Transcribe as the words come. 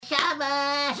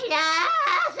Hi,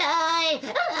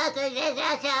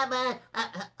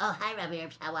 Rabbi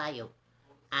Erps. How are you?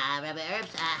 Rabbi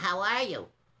Erps, how are you?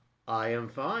 I am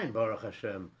fine, Baruch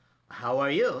Hashem. How are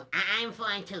you? I'm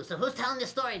fine, too. So who's telling the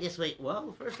story this week?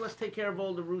 Well, first let's take care of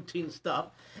all the routine stuff,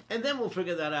 and then we'll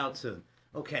figure that out soon.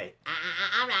 Okay.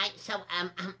 All right.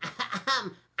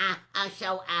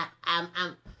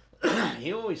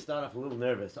 You always start off a little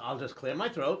nervous. I'll just clear my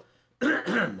throat.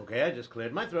 Okay, I just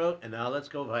cleared my throat, and now let's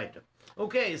go weiter.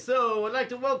 Okay, so I'd like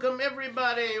to welcome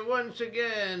everybody once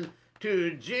again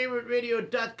to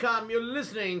JRootRadio.com. You're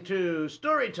listening to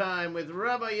Storytime with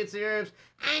Rabbi Yitzy Erps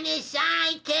and his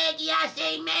sidekick,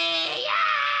 Yossi Me!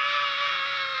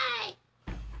 Yay!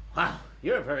 Wow,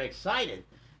 you're very excited.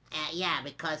 Yeah,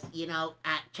 because,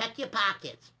 check your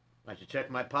pockets. I should check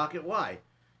my pocket. Why?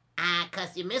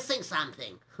 Because you're missing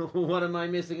something. What am I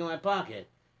missing in my pocket?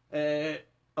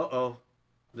 Uh-oh.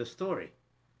 The story.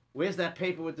 Where's that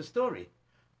paper with the story?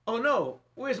 Oh, no.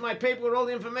 Where's my paper with all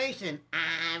the information?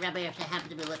 Rabbi Erps, I happen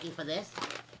to be looking for this.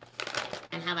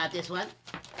 And how about this one?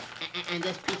 And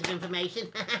this piece of information?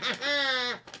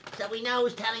 So we know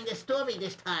who's telling the story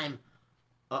this time.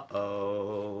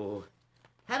 Uh-oh.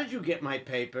 How did you get my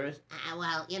papers?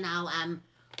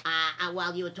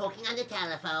 While you were talking on the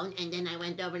telephone, and then I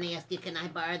went over and I asked you, can I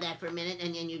borrow that for a minute?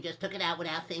 And then you just took it out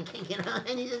without thinking,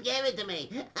 and you just gave it to me.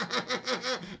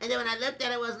 And then when I looked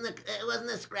at it, it wasn't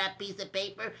a scrap piece of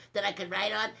paper that I could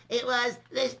write on. It was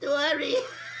the story.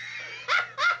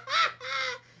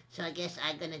 So I guess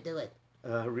I'm going to do it.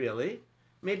 Really?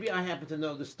 Maybe I happen to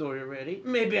know the story already.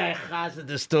 Maybe I chazed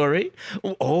the story.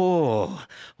 Oh,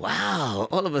 wow.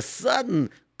 All of a sudden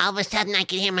I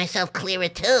can hear myself clearer,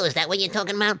 too. Is that what you're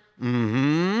talking about?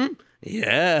 Mm-hmm.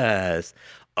 Yes.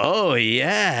 Oh,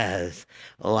 yes.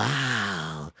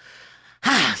 Wow.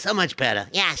 So much better.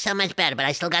 Yeah, so much better, but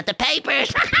I still got the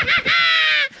papers.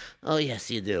 Oh, yes,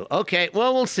 you do. Okay,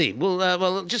 well, we'll see.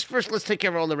 Well, just first, let's take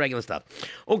care of all the regular stuff.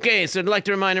 Okay, so I'd like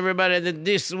to remind everybody that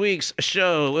this week's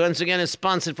show, once again, is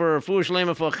sponsored for Refuah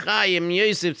Shlema for Chaim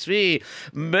Yosef Tzvi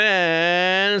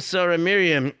Ben Sarah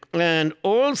Miriam, and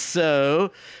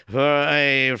also for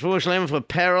a Refuah Shlema for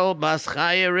Peril Bas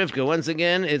Chaya Rivka. Once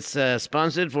again, it's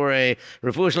sponsored for a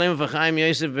Refuah Shlema for Chaim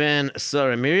Yosef Ben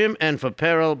Sarah Miriam, and for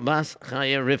Peril Bas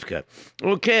Chaya Rivka.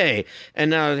 Okay,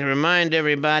 and now to remind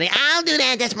everybody, I'll do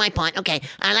that. That's my point. Okay,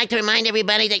 I'd like to remind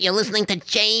everybody that you're listening to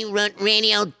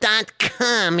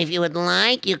JRootRadio.com. If you would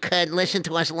like, you could listen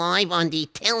to us live on the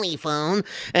telephone,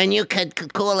 and you could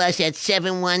call us at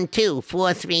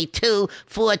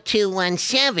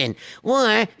 712-432-4217.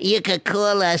 Or you could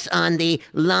call us on the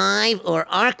live or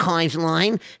archives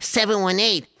line,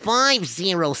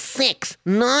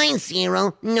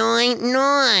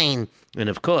 718-506-9099. and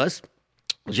of course,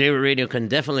 JRoot Radio can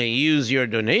definitely use your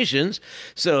donations,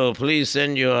 so please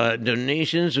send your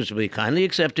donations, which will be kindly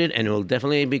accepted, and will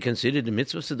definitely be considered a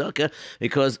mitzvah tzedakah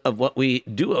because of what we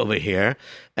do over here.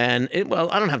 And,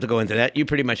 I don't have to go into that. You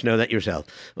pretty much know that yourself.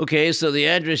 Okay, so the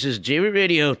address is JRoot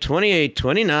Radio,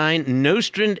 2829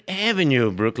 Nostrand Avenue,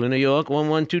 Brooklyn, New York,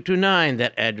 11229.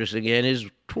 That address again is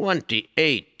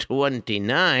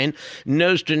 2829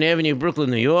 Nostrand Avenue,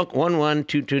 Brooklyn, New York,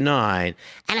 11229.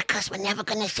 And of course, we're never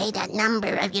going to say that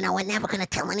number. We're never going to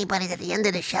tell anybody that at the end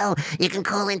of the show, you can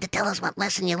call in to tell us what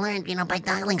lesson you learned, by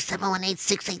dialing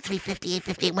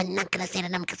 718-683-5858. We're not going to say the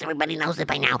number because everybody knows it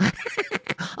by now.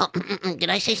 Did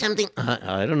I say something?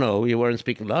 I don't know. You weren't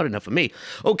speaking loud enough for me.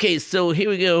 Okay, so here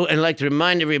we go. I'd like to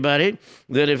remind everybody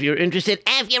that if you're interested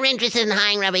in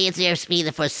hiring Rabbi Yitzy Erps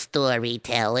either for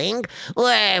storytelling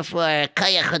or for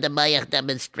Kayach Hudabayach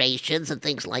demonstrations and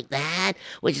things like that,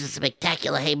 which is a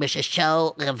spectacular Hamish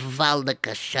show, a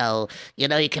Valdika show. You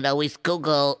can always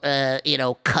Google,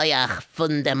 Kayach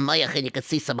Fundamayach, and you can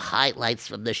see some highlights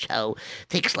from the show,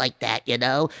 things like that,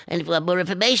 And if you want more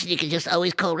information, you can just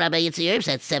always call Rabbi Yitzy Erps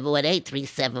at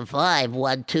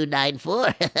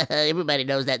 718-375-1294. Everybody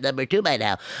knows that number too by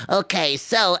now. Okay,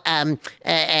 so, you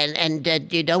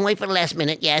don't wait for the last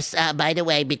minute. Yes, by the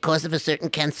way, because of a certain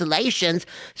cancellations,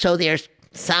 so there's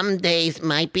some days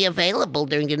might be available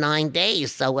during the 9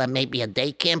 days. So maybe a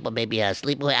day camp or maybe a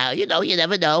sleepaway out. You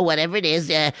never know. Whatever it is,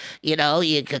 you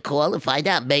could call and find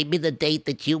out. Maybe the date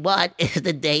that you want is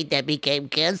the date that became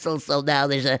canceled. So now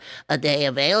there's a day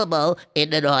available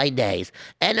in the 9 days.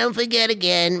 And don't forget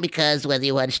again, because whether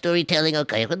you want storytelling or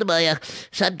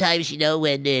sometimes,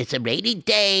 when it's a rainy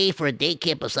day for a day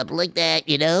camp or something like that,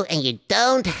 and you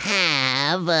don't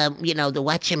have, the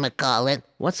whatchamacallit,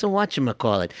 What's a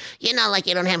whatchamacallit? You know, like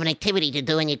you don't have an activity to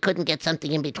do and you couldn't get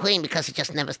something in between because it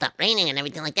just never stopped raining and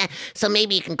everything like that. So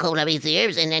maybe you can call Rabbi Yitzy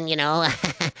Erps and then,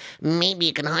 maybe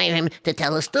you can hire him to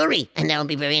tell a story and that would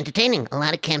be very entertaining. A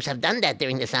lot of camps have done that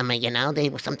during the summer, They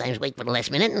sometimes wait for the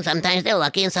last minute and sometimes they're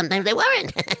lucky and sometimes they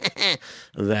weren't.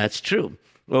 That's true.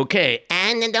 Okay.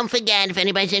 And then don't forget, if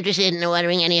anybody's interested in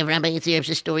ordering any of Rabbi Yitzy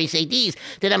Erps' story CDs,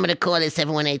 the number to call is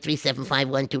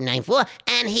 718-375-1294,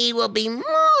 and he will be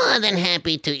more than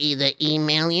happy to either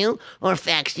email you or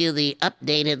fax you the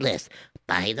updated list.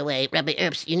 By the way, Rabbi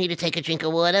Erps, you need to take a drink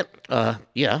of water?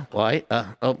 Yeah, why?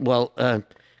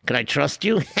 Can I trust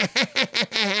you?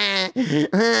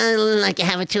 Like you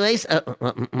have a choice?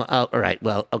 All right,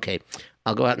 well, okay.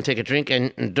 I'll go out and take a drink,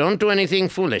 and don't do anything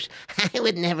foolish. I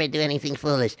would never do anything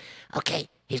foolish. Okay,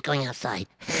 he's going outside.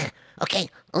 Okay,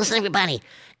 listen, everybody.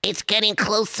 It's getting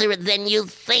closer than you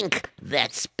think.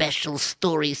 That special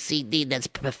story CD that's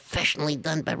professionally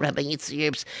done by Rabbi Yitzy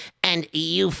Erps and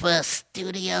Yufa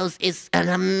Studios is an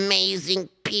amazing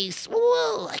piece.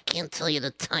 Whoa, I can't tell you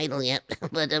the title yet,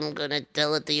 but I'm going to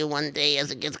tell it to you one day as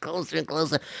it gets closer and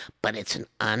closer. But it's an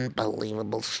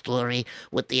unbelievable story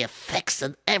with the effects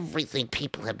and everything.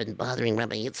 People have been bothering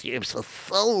Rabbi Yitzy Erps for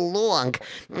so long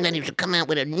that he should come out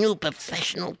with a new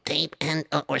professional tape and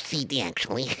or CD,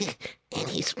 actually. And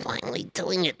he's finally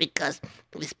doing it because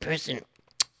this person,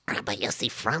 Rabbi Yossi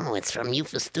Framowitz from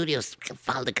Yufa Studios,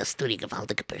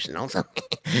 gewaldige person also.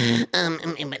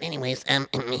 But anyways,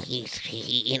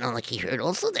 he heard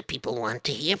also that people want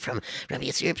to hear from Rabbi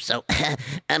Yitzy Erps, so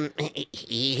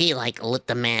he lit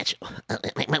the match.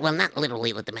 Well, not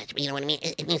literally lit the match, but you know what I mean?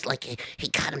 It means like he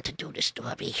got him to do the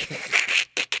story.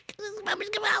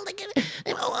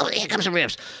 Oh, here comes some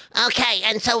riffs. Okay,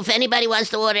 and so if anybody wants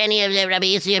to order any of the Rabbi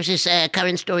Yitzy Erps'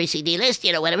 current story CD list,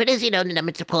 whatever it is, the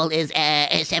number to call is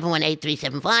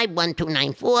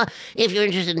 718-375-1294. If you're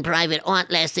interested in private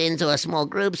art lessons or small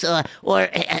groups or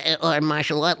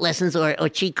martial art lessons or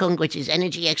Qigong, which is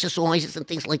energy exercises and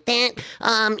things like that,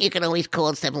 you can always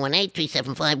call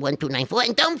 718-375-1294.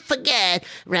 And don't forget,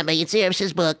 Rabbi Yitzy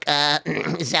Erps' book,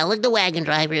 Zelig the Wagon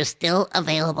Driver, is still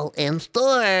available in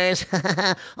stores.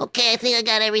 Okay, I think I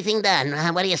got everything done.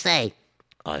 What do you say?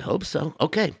 I hope so.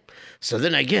 Okay, so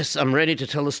then I guess I'm ready to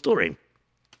tell a story.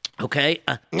 Okay?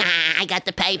 Nah, I got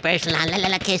the papers. La la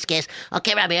la, kiss, kiss.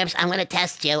 Okay, Rabbi Erps, I'm going to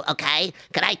test you, okay?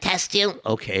 Could I test you?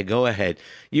 Okay, go ahead.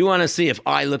 You want to see if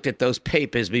I looked at those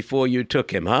papers before you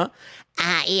took him, huh?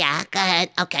 Yeah, go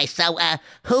ahead. Okay, so,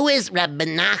 who is Rabbi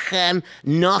Nochem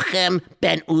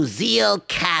Ben Uziel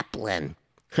Kaplan?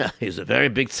 He's a very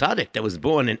big tzaddik that was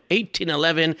born in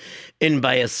 1811 in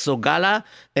Bayasogala,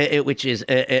 which is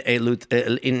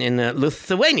in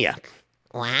Lithuania.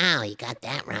 Wow, you got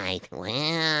that right.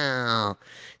 Wow.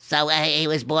 So he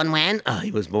was born when?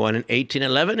 He was born in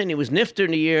 1811, and he was nifter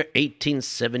in the year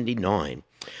 1879.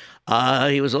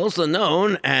 He was also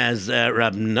known as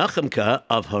Rab Nachemka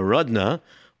of Horodna,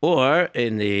 or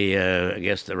in the, I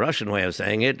guess the Russian way of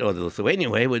saying it, or the Lithuanian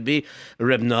way, would be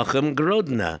Reb Nachem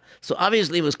Grodna. So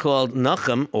obviously he was called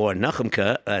Nachem, or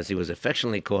Nachemka, as he was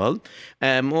affectionately called,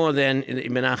 more than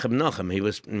Menachem Nachem. He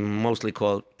was mostly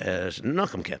called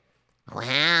Nachemka.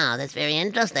 Wow, that's very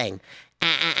interesting.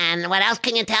 And what else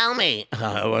can you tell me?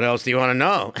 What else do you want to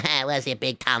know? Was he a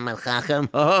big Talmud Chacham?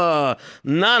 Oh,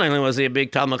 not only was he a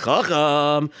big Talmud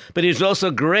Chacham, but he was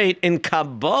also great in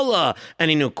Kabbalah,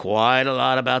 and he knew quite a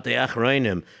lot about the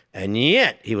Achronim. And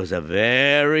yet, he was a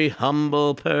very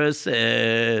humble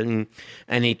person,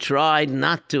 and he tried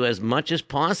not to, as much as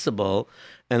possible,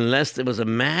 unless it was a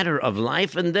matter of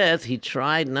life and death, he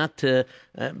tried not to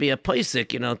be a poisik,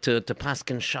 to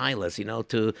paskin shilas,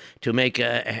 to make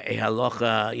a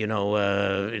halacha,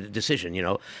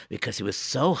 decision, because he was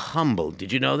so humble.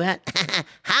 Did you know that?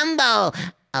 Humble!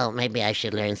 Oh, maybe I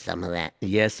should learn some of that.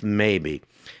 Yes, maybe.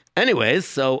 Anyways,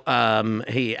 so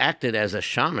he acted as a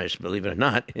shamish, believe it or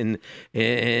not, in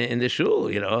the shul,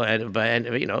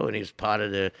 and he's part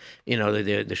of the,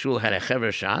 the shul had a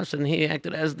chever shas, and he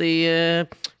acted as the,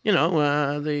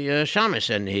 the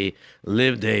shamish, and he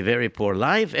lived a very poor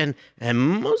life, and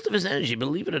most of his energy,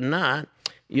 believe it or not,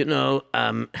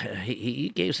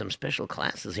 he gave some special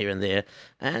classes here and there,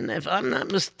 and if I'm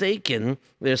not mistaken,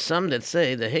 there's some that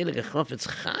say the Heilige Chofetz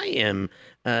Chaim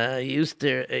used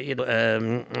to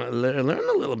learn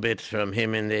a little bit from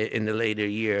him in the later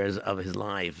years of his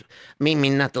life. I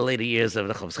mean not the later years of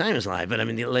the Chofetz Chaim's life, but I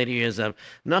mean the later years of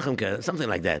Nachemka, something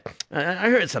like that. I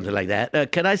heard something like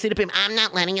that. Can I see the paper? I'm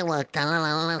not letting you look.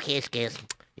 Kiss, kiss.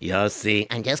 Yossi.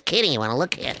 I'm just kidding. You want to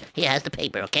look here? He has the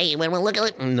paper, okay? You want to look at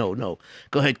it? No.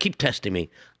 Go ahead. Keep testing me.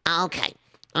 Okay.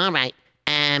 All right.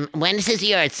 when is his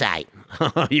yard site?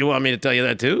 You want me to tell you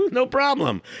that too? No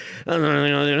problem. What are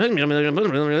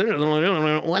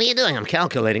you doing? I'm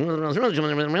calculating. The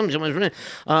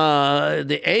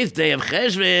 8th day of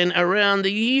Cheshvan around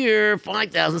the year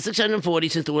 5,640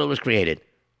 since the world was created.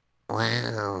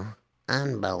 Wow,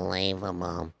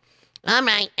 unbelievable. All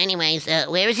right, anyways,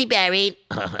 where is he buried?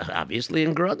 Obviously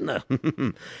in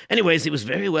Grodno. Anyways, he was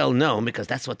very well known, because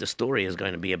that's what the story is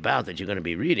going to be about that you're going to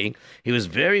be reading. He was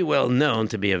very well known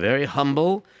to be a very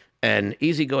humble and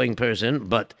easygoing person,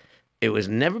 but it was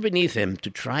never beneath him to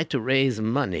try to raise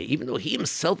money. Even though he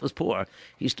himself was poor,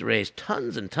 he used to raise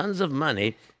tons and tons of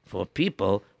money for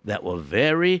people that were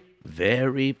very,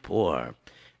 very poor.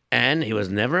 And he was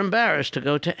never embarrassed to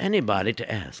go to anybody to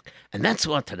ask. And that's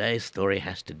what today's story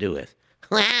has to do with.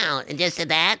 Wow, just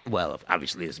that? Well,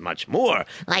 obviously there's much more.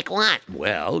 Like what?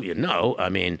 Well,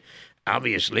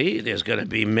 obviously there's going to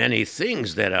be many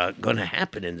things that are going to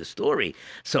happen in the story.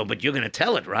 But you're going to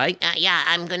tell it, right? Yeah,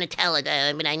 I'm going to tell it,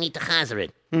 but I need to chazer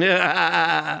it.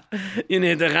 You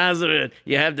need to chazer it.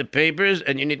 You have the papers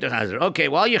and you need to chazer it. Okay,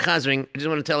 while you're chazering, I just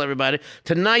want to tell everybody,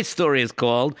 tonight's story is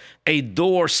called A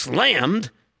Door Slammed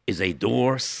is a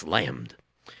Door Slammed.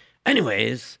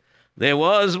 Anyways, there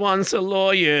was once a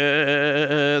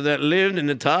lawyer that lived in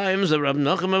the times of Rab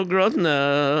Nachum of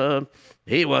Grodno.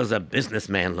 He was a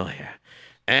businessman lawyer,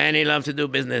 and he loved to do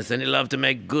business, and he loved to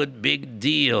make good big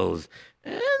deals.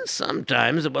 And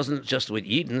sometimes it wasn't just with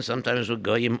Yidden, sometimes with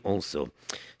Goyim also.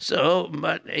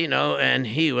 And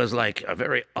he was like a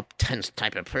very up-tense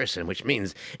type of person, which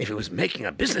means if he was making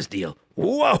a business deal,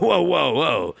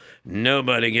 whoa,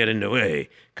 nobody get in the way,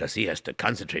 because he has to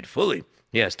concentrate fully.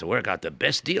 He has to work out the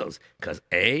best deals, because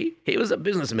A, he was a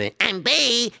businessman, and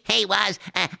B, he was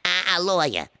a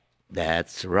lawyer.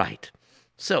 That's right.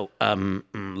 So,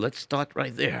 let's start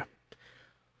right there.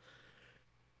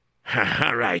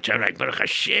 All right. Baruch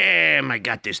Hashem, I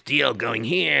got this deal going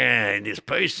here. This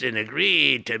person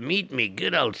agreed to meet me.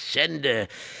 Good old Sender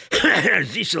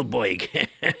Zisselboig.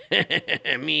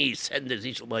 Me, Sender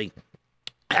Zisselboig.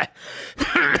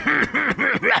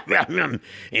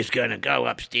 He's going to go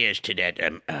upstairs to that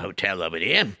hotel over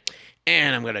there.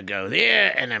 And I'm going to go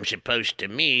there, and I'm supposed to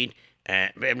meet a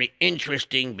very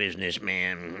interesting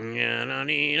businessman.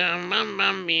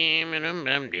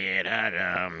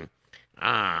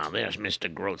 There's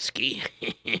Mr. Grotsky.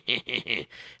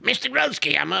 Mr.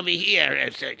 Grotsky, I'm over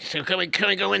here. So can we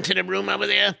go into the room over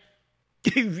there?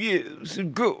 Yes,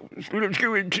 of course. Let's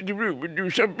go into the room and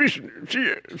do some business.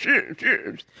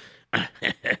 Yes.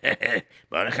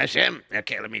 Baruch Hashem.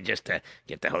 Okay, let me just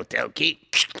get the hotel key.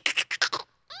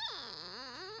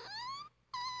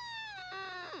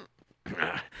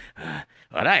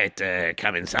 All right,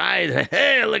 come inside.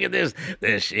 Hey, look at this.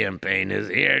 The champagne is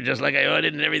here, just like I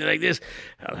ordered and everything like this.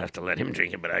 I'll have to let him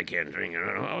drink it, but I can't drink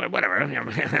it. Whatever.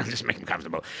 I'll just make him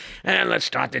comfortable. And let's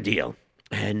start the deal.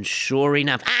 And sure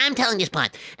enough, I'm telling this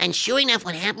part. And sure enough,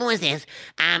 what happened was this.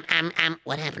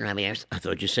 What happened, Rabbi Erps? I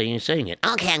thought you were saying it.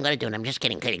 Okay, I'm going to do it. I'm just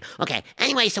kidding. Okay,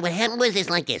 anyway, so what happened was this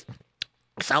like this.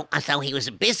 So he was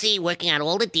busy working out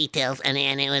all the details, and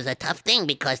it was a tough thing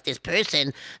because this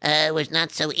person was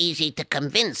not so easy to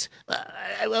convince.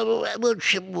 We'll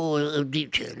ship more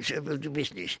details of the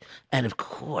business. And of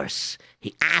course,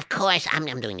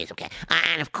 I'm doing this, okay?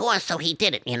 And of course, so he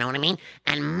did it, you know what I mean?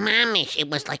 And mamish, it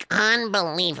was like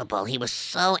unbelievable. He was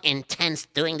so intense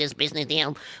doing this business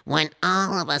deal when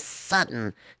all of a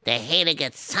sudden the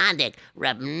Heilige Tzaddik,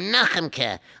 Rab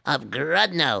Nachumke of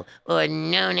Grodno, or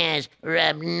known as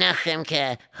Rab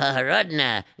Nachumke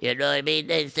Harodna, you know what I mean?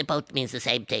 It both means the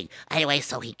same thing. Anyway,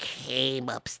 so he came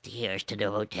upstairs to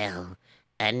the hotel,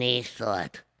 and he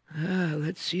thought,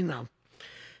 let's see now.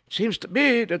 Seems to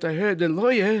me that I heard the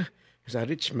lawyer is a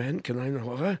rich man, can I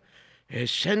know?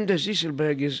 Sender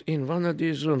Zisselberg is in one of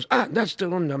these rooms. That's the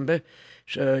room number.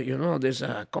 So, there's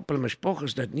a couple of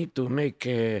mishpochas that need to make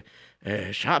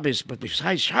Shabbos, but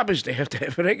besides Shabbos, they have to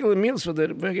have regular meals for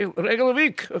the regular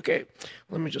week. Okay,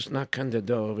 let me just knock on the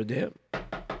door over there.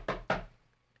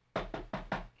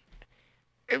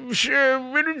 Sir,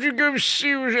 why don't you go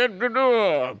see who's at the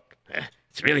door?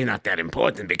 It's really not that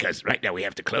important because right now we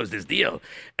have to close this deal.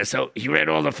 So he read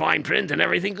all the fine print and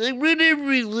everything? I read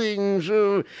everything,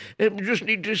 so I just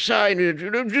need to sign it.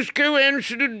 Just go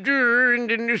answer the door, and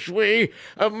in this way,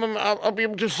 I'll be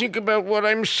able to think about what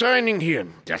I'm signing here.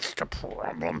 That's the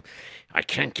problem. I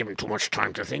can't give him too much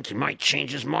time to think. He might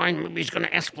change his mind. Maybe he's going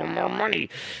to ask for more money.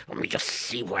 Let me just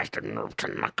see who has the nerve to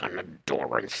knock on the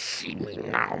door and see me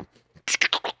now.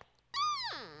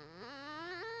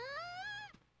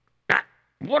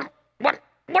 What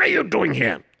are you doing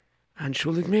here?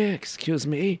 Entschuldigung me, excuse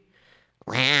me.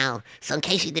 Wow. So in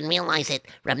case you didn't realize it,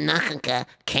 Reb Nachmanka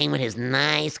came with his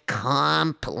nice,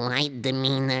 calm, polite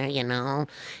demeanor,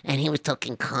 and he was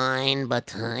talking kind, but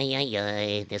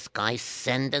this guy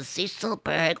Sender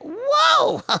Sisselberg.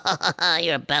 Whoa!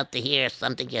 You're about to hear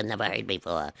something you've never heard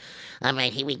before. All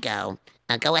right, here we go.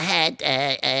 Go ahead.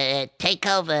 Take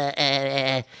over.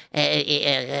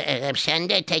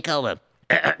 Sender, take over.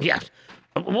 Yes.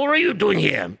 What are you doing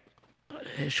here?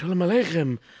 Shalom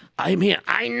Aleichem. I'm here.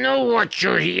 I know what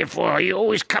you're here for. You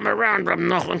always come around from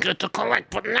Nachmanka to collect,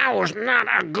 but now is not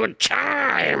a good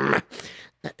time.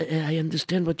 I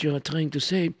understand what you are trying to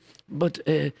say, but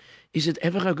is it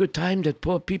ever a good time that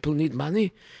poor people need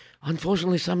money?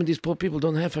 Unfortunately, some of these poor people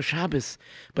don't have a Shabbos,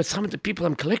 but some of the people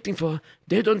I'm collecting for,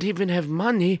 they don't even have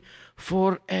money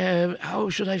for, how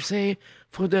should I say,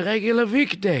 for the regular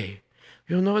weekday.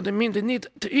 You know what I mean? They need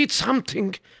to eat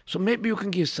something, so maybe you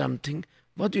can give something.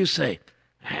 What do you say?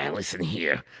 Listen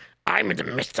here. I'm in the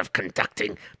midst of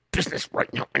conducting business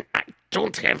right now, and I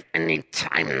don't have any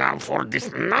time now for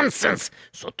this nonsense.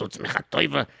 So tut's mich a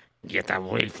Teufel, get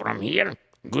away from here.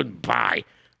 Goodbye.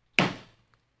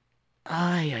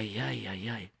 Ay.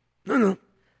 No.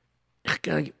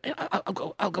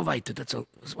 I'll go weiter, that's all.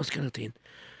 Was kann ich tun?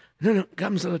 No,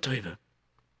 gaben Sie Teufel.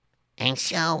 And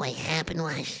so what happened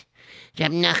was,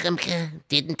 Reb Nachmanka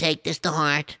didn't take this to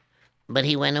heart, but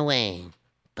he went away.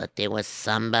 But there was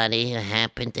somebody who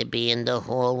happened to be in the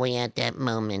hallway at that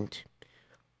moment.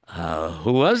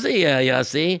 Who was he,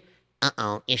 Yossi?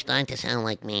 Uh-oh, you're starting to sound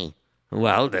like me.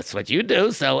 Well, that's what you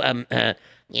do, so,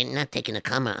 You're not taking a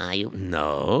comma, are you?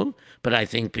 No, but I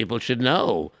think people should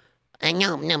know.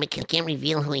 No, we can't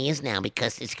reveal who he is now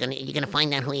because you're gonna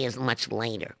find out who he is much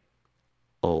later.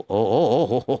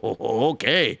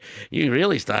 Okay. You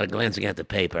really started glancing at the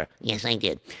paper. Yes, I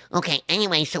did. Okay,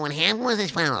 anyway, so what happened was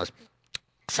as follows.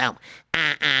 So,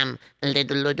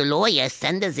 the lawyer,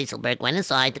 Sender Zisselberg, went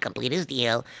inside to complete his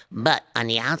deal, but on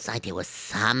the outside there was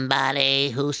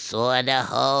somebody who saw the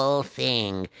whole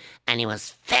thing, and he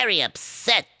was very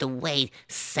upset the way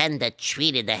Sender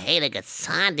treated the Heilige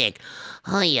Tzaddik.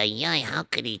 How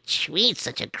could he treat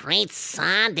such a great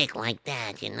tzaddik like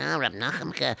that, Reb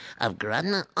Nachmanka of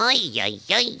Grodno?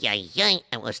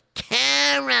 It was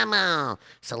terrible.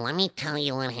 So let me tell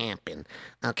you what happened.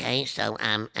 Okay, so,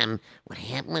 what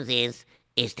happened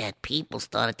is that people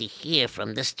started to hear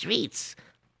from the streets.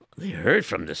 They heard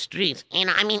from the streets? In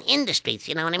the streets,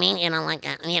 you know what I mean?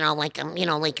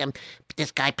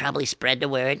 This guy probably spread the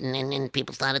word and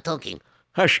people started talking.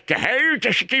 Hush, the hell?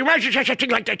 Can you imagine such a thing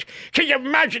like that? Can you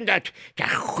imagine that? The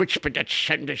chutzpah that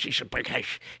Sender Sisselberg has.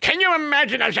 Can you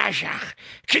imagine a Zashach?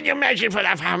 Can you imagine for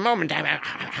a moment? I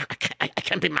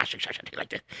can't be mastered such a thing like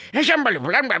that. It's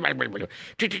unbelievable.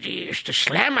 To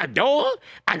slam a door,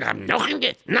 and I'm knocking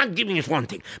it, not giving it one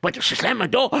thing, but to slam a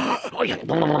door,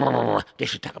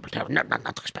 this is terrible, not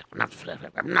respectful, not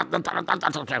respectful.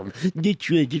 That's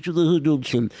what the hood don't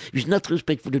say. It's not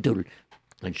respect for the total.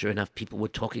 And sure enough, people were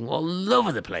talking all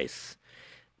over the place.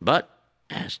 But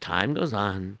as time goes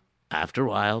on, after a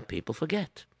while, people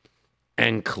forget.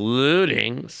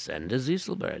 Including Sender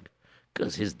Zisselberg,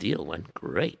 because his deal went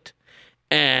great.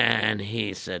 And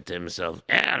he said to himself,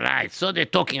 all right, so they're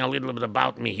talking a little bit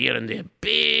about me here and there.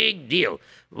 Big deal.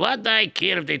 What I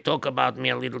care if they talk about me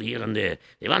a little here and there.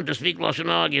 They want to speak Lashon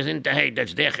Hara, in the hate,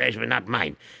 that's their case, but not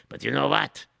mine. But you know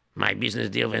what? My business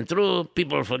deal went through.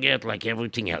 People forget like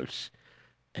everything else.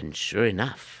 And sure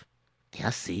enough,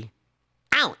 Yossi.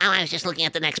 I was just looking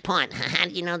at the next part. How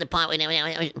do you know the part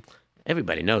where...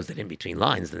 Everybody knows that in between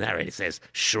lines, the narrator says,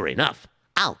 sure enough.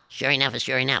 Oh, sure enough is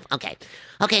sure enough. Okay,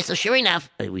 so sure enough...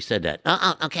 We said that.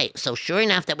 Okay, so sure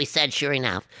enough that we said sure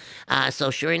enough.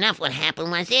 So sure enough, what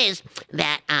happened is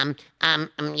that,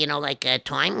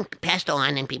 time passed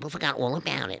on and people forgot all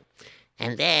about it.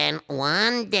 And then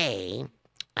one day,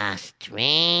 a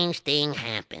strange thing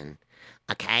happened.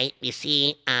 Okay, you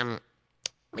see, after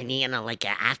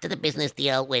the business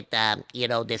deal with,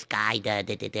 this guy,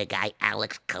 the guy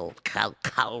Alex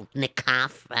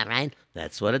Kolnikov, right?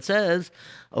 That's what it says.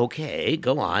 Okay,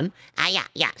 go on.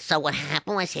 Yeah. So what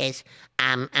happened was there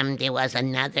was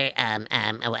another,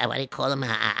 what do you call him,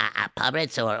 a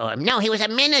puppet, or no, he was a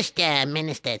minister,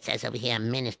 it says over here,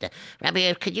 minister.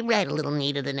 Rabbi, could you write a little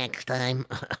neater the next time?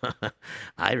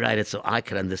 I write it so I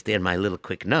can understand my little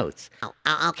quick notes.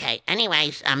 Okay.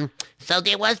 Anyways, so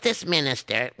there was this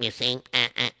minister, you see,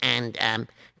 and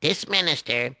this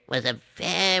minister was a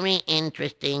very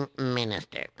interesting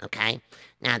minister, okay?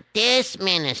 Now, this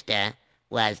minister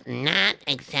was not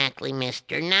exactly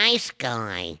Mr. Nice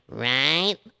Guy,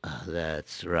 right?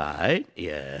 That's right.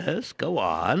 Yes, go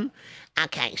on.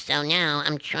 Okay, so now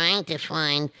I'm trying to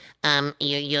find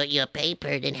your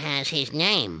paper that has his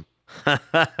name.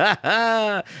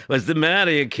 What's the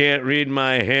matter? You can't read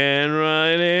my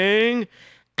handwriting?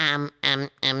 Not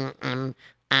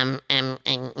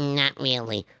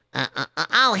really.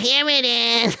 Oh, here it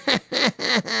is.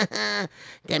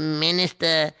 The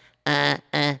minister. What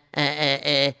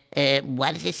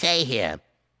does it say here?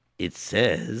 It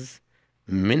says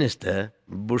Minister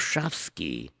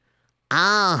Bushofsky.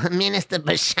 Oh, Minister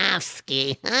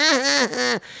Bashofsky.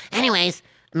 Anyways,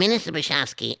 Minister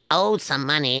Bashofsky owed some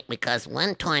money because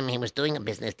one time he was doing a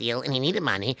business deal and he needed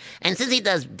money. And since he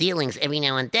does dealings every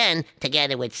now and then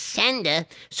together with Sender,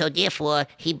 so therefore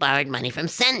he borrowed money from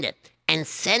Sender. And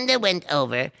Sender went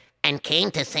over and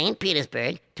came to St.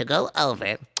 Petersburg to go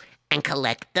over and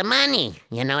collect the money.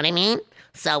 You know what I mean?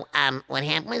 So what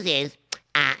happened is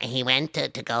he went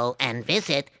to go and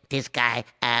visit this guy,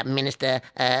 Minister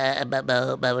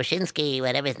Boshinsky,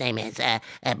 whatever his name is,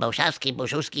 Boshovsky,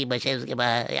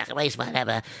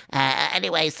 whatever.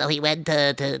 Anyway, so he went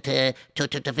to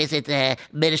visit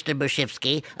Minister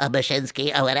Boshinsky,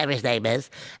 or whatever his name is.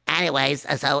 Anyways,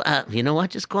 so You know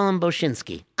what? Just call him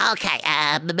Boshinsky. okay,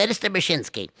 Minister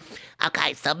Boshinsky.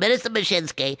 Okay, so Minister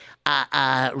Boshinsky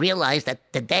realized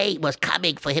that the day was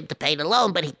coming for him to pay the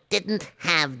loan, but he didn't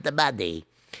have the money.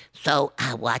 So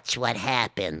watch what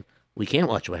happened. We can't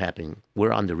watch what happened.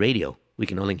 We're on the radio. We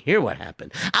can only hear what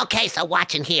happened. Okay, so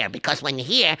watch and hear, because when you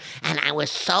hear, and I was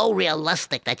so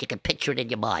realistic that you can picture it in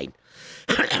your mind.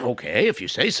 Okay, if you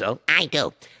say so. I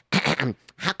do.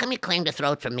 How come you claim the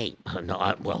throat from me?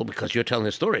 No, well, because you're telling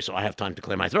the story, so I have time to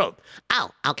clear my throat.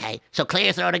 Oh, okay. So clear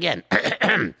your throat again.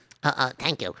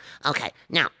 Thank you. Okay,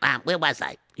 now, where was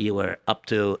I? You were up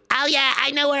to... Oh, yeah,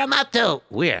 I know where I'm up to.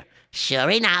 Where? Sure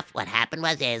enough, what happened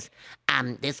was this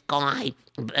guy,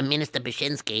 Minister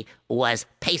Boshinsky, was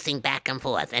pacing back and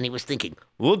forth, and he was thinking,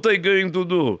 What are you going to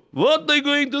do? What are you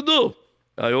going to do?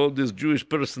 I owe this Jewish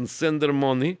person Sender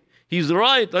money. He's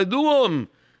right, I do owe him.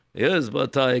 Yes,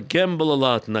 but I gamble a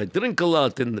lot, and I drink a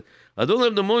lot, and I don't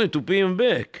have the money to pay him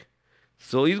back.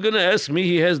 So he's going to ask me,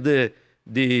 he has the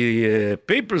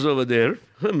papers over there.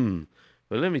 Well,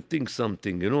 let me think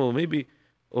something, maybe...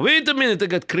 Oh, wait a minute, I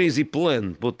got crazy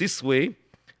plan. But this way,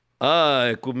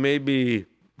 I could maybe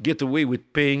get away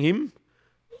with paying him.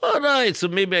 All right, so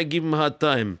maybe I give him a hard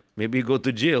time. Maybe he go to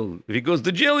jail. If he goes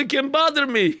to jail, he can't bother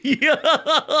me.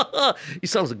 Yeah, it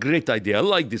sounds a great idea. I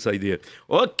like this idea.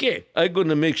 Okay, I'm going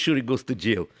to make sure he goes to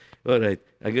jail. All right,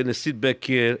 I'm going to sit back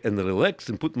here and relax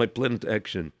and put my plan into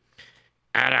action.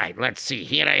 All right, let's see.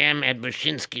 Here I am at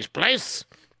Boshinsky's place.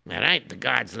 All right, the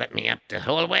guards let me up the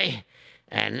hallway.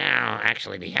 And now,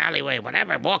 actually, the alleyway,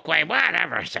 whatever, walkway,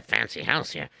 whatever. It's a fancy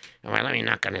house here. All right, let me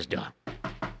knock on his door.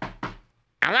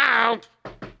 Hello?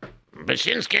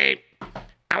 Boshinsky?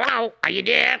 Hello? Are you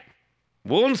there?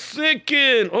 1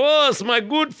 second. Oh, it's my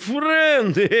good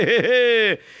friend.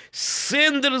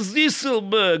 Sender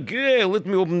Zisselberg. Hey, let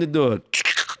me open the door.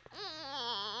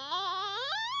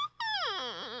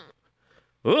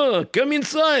 Oh, come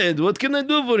inside. What can I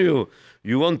do for you?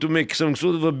 You want to make some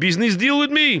sort of a business deal with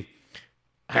me?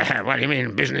 What do you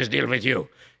mean, business deal with you?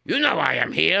 You know why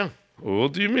I'm here.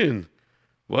 What do you mean?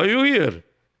 Why are you here?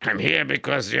 I'm here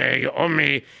because you owe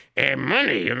me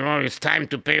money. It's time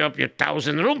to pay up your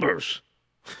 1,000 rubles.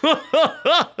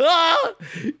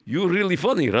 You're really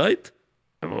funny, right?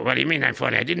 What do you mean I'm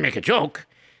funny? I didn't make a joke.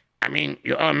 I mean,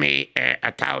 you owe me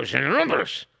 1,000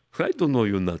 rubles. I don't know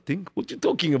you nothing. What you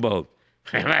talking about?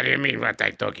 What do you mean what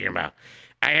I'm talking about?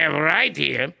 I have right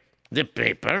here the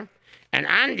paper. And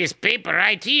on this paper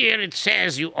right here, it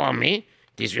says you owe me.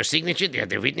 This is your signature. There are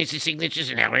the witnesses' signatures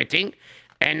and everything.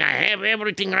 And I have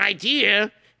everything right here.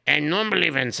 And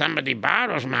normally when somebody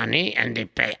borrows money and they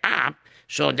pay up,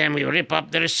 so then we rip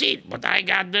up the receipt. But I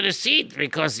got the receipt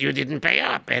because you didn't pay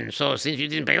up. And so since you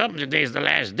didn't pay up, today is the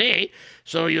last day.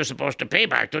 So you're supposed to pay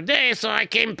back today. So I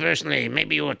came personally.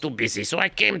 Maybe you were too busy. So I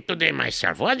came today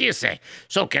myself. What do you say?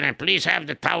 So can I please have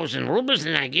the 1,000 rubles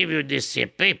and I give you this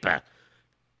paper?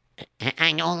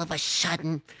 And all of a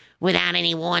sudden, without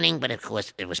any warning, but of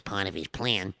course it was part of his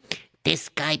plan, this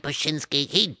guy Boshinsky,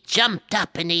 he jumped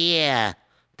up in the air.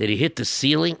 Did he hit the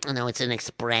ceiling? Oh, no, it's an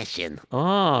expression.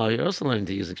 Oh, you're also learning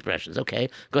to use expressions. Okay,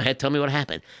 go ahead. Tell me what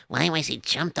happened. Well, anyways, he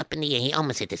jumped up in the air. He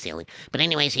almost hit the ceiling. But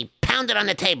anyways, he pounded on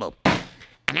the table.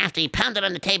 And after he pounded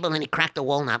on the table, and he cracked a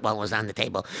walnut while it was on the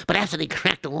table. But after he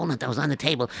cracked the walnut that was on the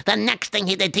table, the next thing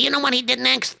he did, do you know what he did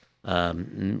next?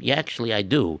 Yeah, actually, I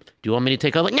do. Do you want me to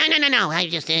take over? No. I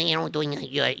just, doing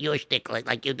your shtick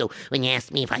like you do when you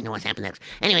ask me if I know what's happening next.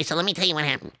 Anyway, so let me tell you what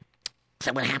happened.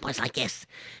 So what happened was like this.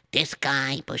 This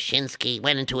guy, Bushinsky,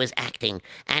 went into his acting,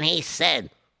 and he said,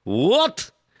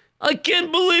 What? I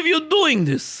can't believe you're doing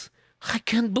this. I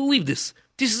can't believe this.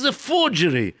 This is a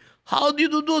forgery. How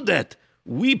did you do that?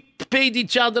 We paid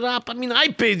each other up. I mean, I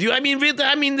paid you.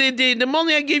 The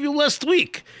money I gave you last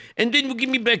week. And then you give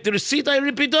me back the receipt, I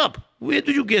rip it up. Where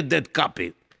did you get that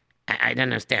copy? I don't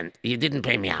understand. You didn't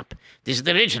pay me up. This is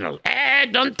the original.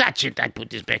 Don't touch it. I put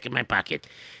this back in my pocket.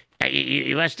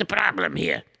 What's the problem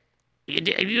here?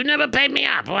 You never paid me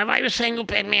up. Why are you saying you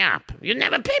paid me up? You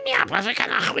never paid me up. Was für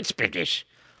keine Chutzpe this?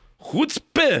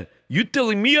 Chutzpah? You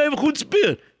telling me I have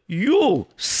chutzpah? You,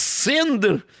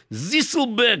 Sander,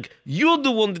 Zisselberg, you're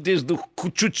the one that is the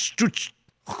Chutzpah.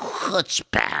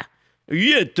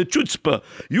 Yeah, the chutzpah.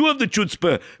 You have the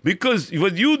chutzpah because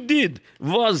what you did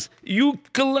was you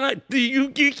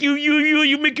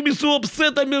making me so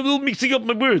upset. I'm a little mixing up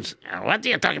my words. What are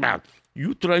you talking about?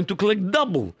 You trying to collect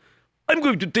double. I'm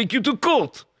going to take you to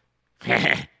court.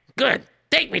 Good.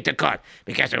 Take me to court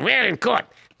because when we're in court,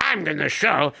 I'm going to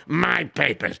show my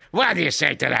papers. What do you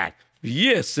say to that?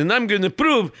 Yes, and I'm going to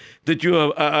prove that you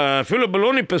are full of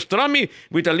bologna pastrami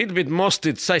with a little bit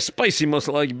mustard. Spicy must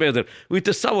like better. With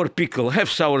a sour pickle. Half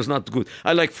sour is not good.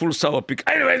 I like full sour pickle.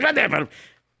 Anyway, whatever.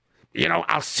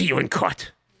 I'll see you in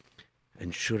court.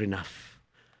 And sure enough,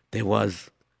 there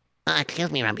was... excuse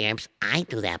me, Rabbi Erps, I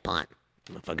do that part.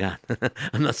 I forgot.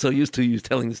 I'm not so used to you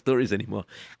telling the stories anymore.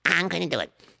 I'm going to do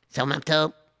it. So I'm up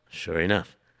to... Sure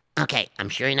enough. Okay, I'm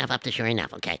sure enough up to sure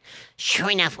enough, okay? Sure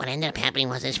enough, what ended up happening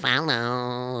was as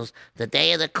follows. The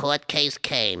day of the court case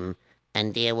came,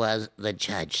 and there was the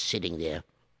judge sitting there.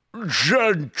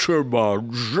 Gentlemen.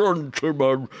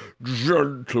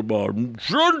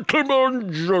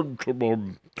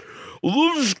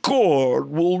 This court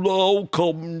will now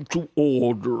come to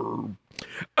order.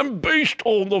 And based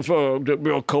on the fact that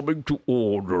we are coming to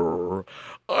order,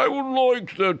 I would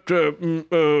like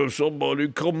that somebody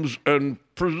comes and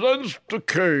presents the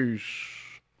case.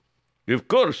 Of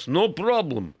course, no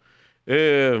problem.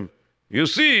 You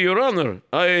see, Your Honor,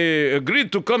 I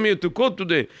agreed to come here to court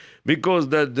today because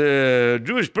that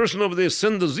Jewish person over there,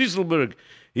 Sender Zieselberg,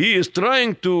 he is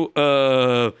trying to,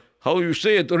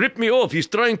 rip me off. He's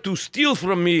trying to steal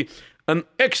from me an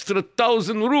extra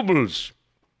 1,000 rubles.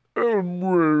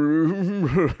 Very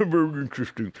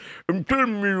interesting. And tell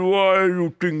me why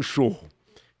you think so.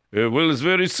 Well, it's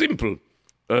very simple.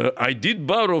 I did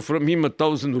borrow from him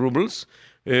 1,000 rubles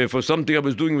for something I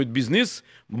was doing with business,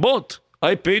 but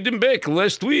I paid him back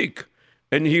last week.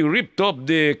 And he ripped up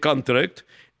the contract,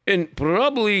 and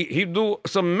probably he do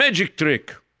some magic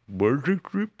trick. Magic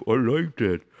trick? I like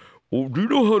that. Oh, do you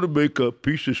know how to make a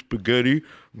piece of spaghetti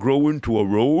grow into a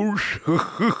rose?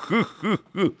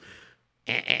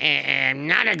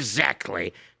 Not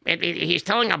exactly. He's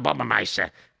telling a Bobameister.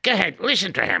 Go ahead,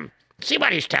 listen to him. See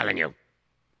what he's telling you.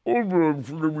 All right,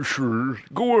 let me see.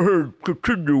 Go ahead,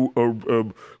 continue,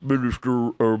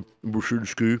 Minister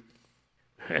Bushinsky.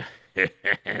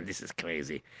 This is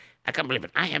crazy. I can't believe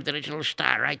it. I have the original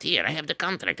star right here. I have the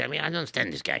contract. I don't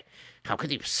understand this guy. How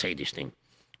could he say this thing?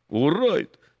 All right.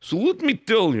 So let me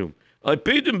tell you. I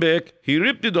paid him back. He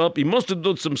ripped it up. He must have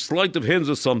done some sleight of hands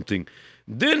or something.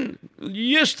 Then,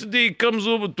 yesterday, he comes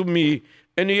over to me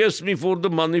and he asks me for the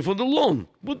money for the loan.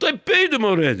 But I paid him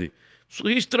already. So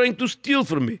he's trying to steal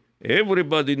from me.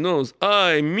 Everybody knows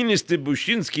I, Minister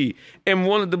Bushinsky, am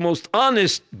one of the most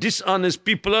honest, dishonest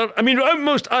people. I'm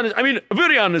most honest. A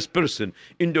very honest person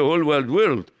in the whole wide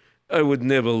world. I would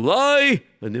never lie.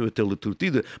 I never tell the truth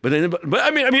either. But I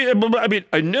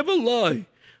never lie.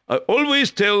 I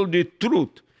always tell the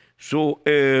truth. So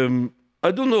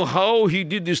I don't know how he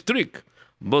did this trick,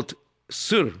 but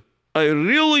sir, I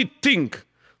really think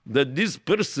that this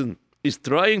person is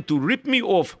trying to rip me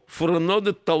off for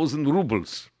another 1,000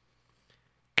 rubles.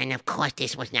 And of course,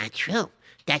 this was not true.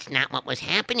 That's not what was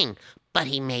happening. But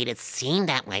he made it seem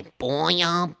that way. Boy,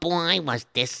 oh boy, was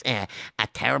this a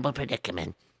terrible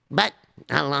predicament. But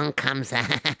along comes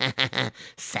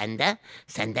Sender.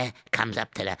 Sender comes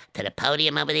up to the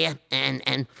podium over there,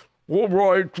 and all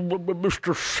right,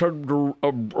 Mr.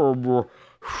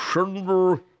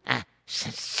 Sender,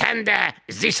 Sender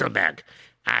Zieselberg.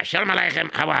 Shalom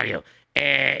Aleichem, how are you?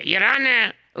 Your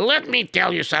Honor, let me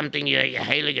tell you something, you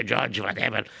heilige judge,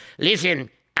 whatever. Listen,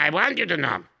 I want you to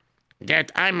know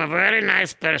that I'm a very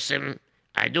nice person.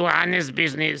 I do honest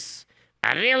business.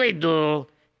 I really do.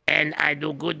 And I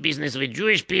do good business with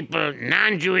Jewish people,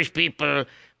 non-Jewish people,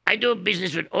 I do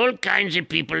business with all kinds of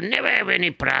people, never have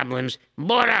any problems.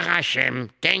 Baruch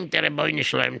Hashem, thank the Rebbeinu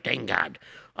Shalom, thank God.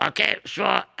 Okay, so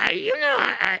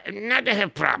I not to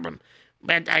have problem.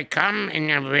 But I come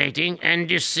and I'm waiting, and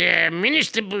this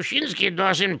Minister Bushinsky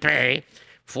doesn't pay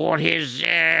for his,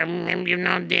 the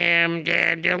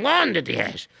loan that he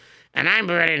has. And I'm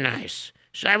very nice.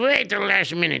 So I wait till the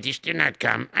last minute. He still not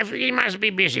come. I figure he must be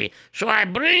busy. So I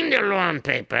bring the loan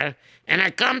paper, and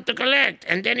I come to collect.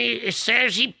 And then he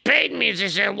says he paid me. He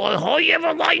says,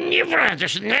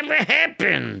 this never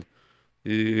happened.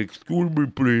 Excuse me,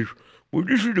 please. Well,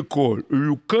 this is the call.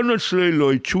 You cannot say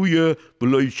loy chuya, but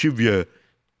loy chivya.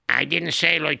 I didn't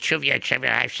say loy chuvya.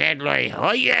 I said loy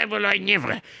hoya, but loy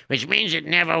nivra, which means it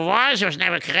never was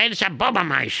never created. It's a baba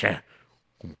meisha.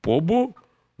 Baba?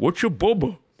 What's a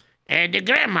baba? The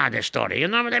grandmother story, you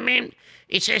know what I mean?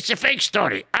 It's a fake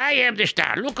story. I have the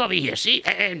star. Look over here, see?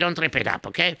 Don't rip it up,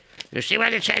 okay? You see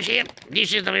what it says here?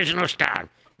 This is the original star.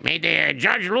 May the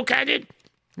judge look at it?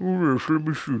 Oh, yes, let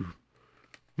me see.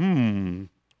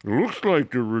 Looks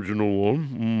like the original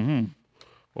one.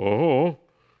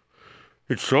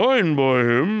 It's signed by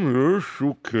him, yes,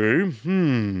 okay.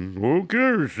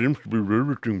 Okay, it seems to be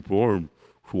everything fine.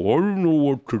 So I don't know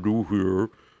what to do here.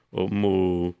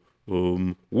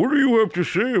 What do you have to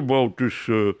say about this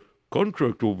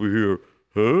contract over here,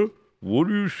 huh? What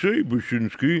do you say,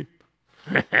 Bushinsky?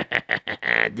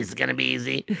 This is gonna be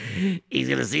easy. He's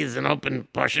gonna see it's an open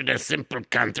portion, a simple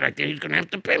contract, and he's gonna have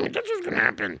to pay me. That's what's gonna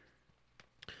happen.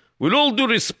 With all due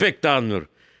respect, Honor,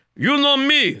 you know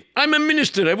me. I'm a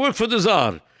minister. I work for the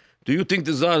Tsar. Do you think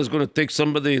the Tsar is going to take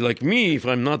somebody like me if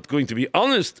I'm not going to be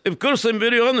honest? Of course, I'm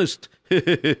very honest.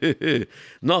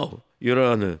 No, Your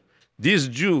Honor, this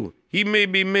Jew, he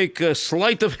maybe make a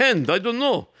sleight of hand. I don't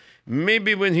know.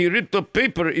 Maybe when he ripped up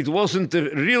paper, it wasn't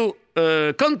a real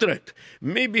contract.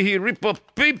 Maybe he ripped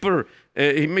up paper.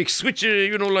 He makes switch,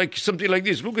 like something like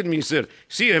this. Look at me, sir.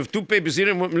 See, I have two papers here.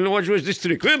 And watch this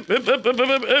trick.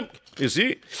 You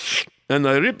see? And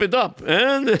I rip it up.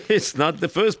 And it's not the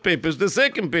first paper, it's the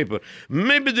second paper.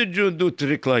 Maybe the Jew do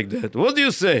trick like that. What do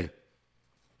you say?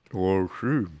 Well,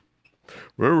 see.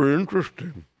 Very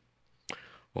interesting.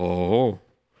 Mr.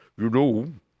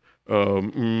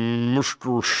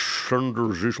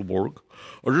 Senator Zisselberg,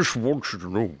 I just want you to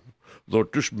know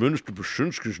that this Minister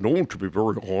Brzezinski is known to be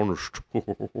very honest.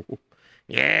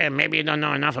 Yeah, maybe you don't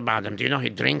know enough about him. Do you know he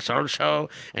drinks also,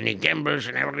 and he gambles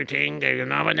and everything? You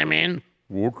know what I mean?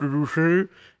 What did you say?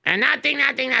 Nothing.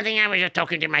 I was just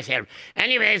talking to myself.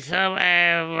 Anyway, so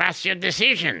what's your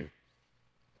decision?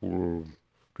 Well,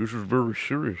 this is very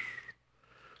serious.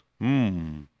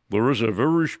 There is a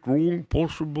very strong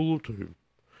possibility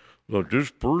that this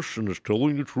person is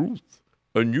telling the truth,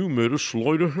 and you made a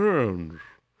sleight of hand.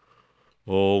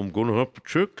 I'm gonna have to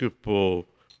check if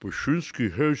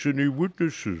Brzezinski has any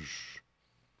witnesses.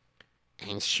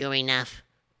 And sure enough,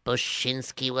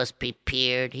 Bushinsky was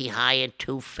prepared. He hired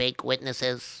 2 fake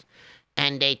witnesses,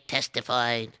 and they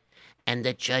testified. And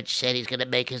the judge said he's going to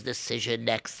make his decision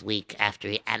next week after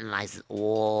he analyzes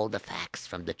all the facts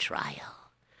from the trial.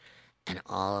 And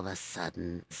all of a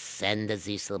sudden, Sender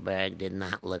Zieselberg did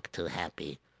not look too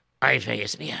happy. I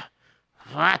face me.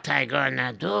 What I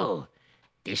gonna do?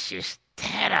 This is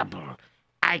terrible.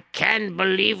 I can't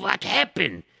believe what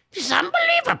happened. This is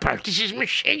unbelievable. This is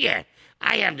Michigan.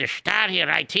 I have the star here,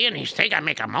 right here, and he's I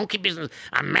make a monkey business,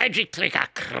 a magic trick, a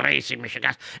crazy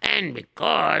Michigan. And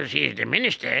because he's the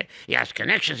minister, he has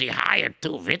connections, he hired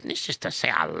 2 witnesses to say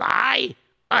a lie.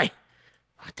 What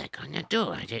I gonna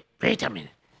do? Wait a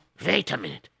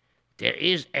minute. There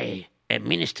is a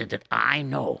minister that I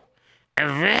know, a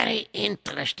very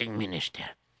interesting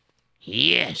minister.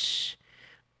 Yes,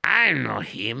 I know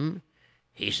him.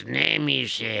 His name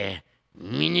is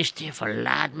Minister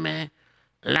Vladimir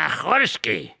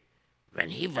Lachorsky. When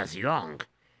he was young,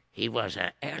 he was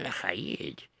a Erlich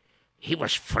Hayid. He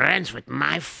was friends with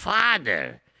my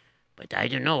father. But I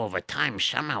don't know, over time,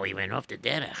 somehow he went off the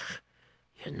derech.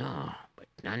 But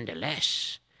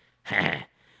nonetheless,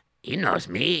 he knows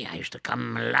me. I used to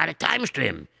come a lot of times to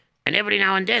him. And every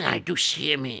now and then I do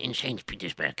see him in St.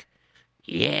 Petersburg.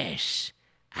 Yes,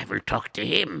 I will talk to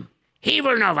him. He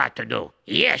will know what to do.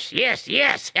 Yes.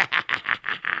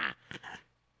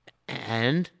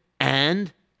 And?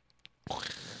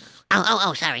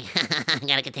 Oh, sorry. I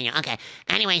gotta continue. Okay.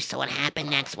 Anyway, so what happened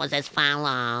next was as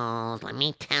follows. Let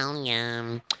me tell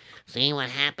you. See, what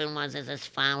happened was as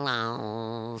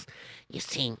follows. You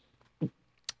see,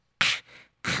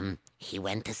 he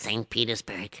went to St.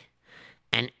 Petersburg.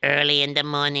 And early in the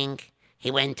morning, he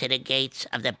went to the gates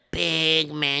of the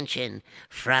big mansion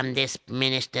from this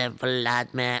minister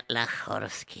Vladimir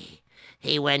Lachorsky.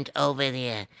 he went over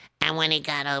there. And when he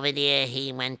got over there,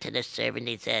 he went to the servant.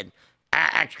 He said,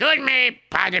 Excuse me,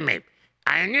 pardon me.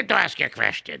 I need to ask you a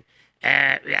question.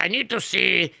 I need to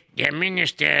see the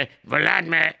Minister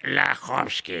Vladimir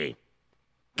Lachovsky.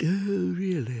 Oh,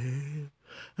 really?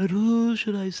 And who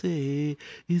should I say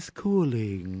is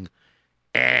calling?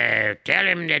 Tell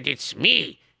him that it's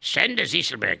me, Sender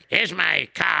Zieselberg. Here's my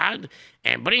card,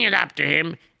 and bring it up to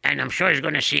him, and I'm sure he's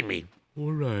going to see me.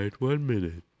 All right, 1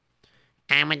 minute.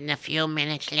 and within a few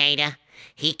minutes later,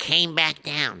 he came back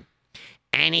down.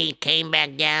 And he came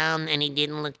back down, and he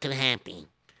didn't look too happy.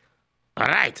 All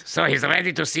right, so he's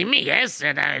ready to see me, yes?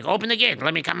 And open the gate.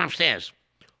 Let me come upstairs.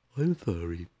 I'm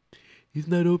sorry. He's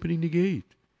not opening the gate.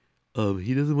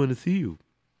 He doesn't want to see you.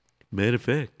 Matter of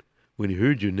fact, when he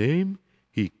heard your name,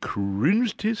 he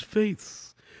cringed his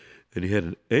face. And he had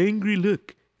an angry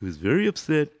look. He was very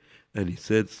upset, and he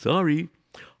said, "Sorry,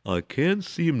 I can't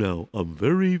see him now. I'm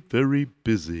very, very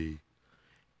busy."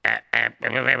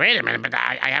 Wait a minute, but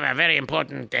I have a very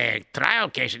important trial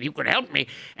case, and you could help me.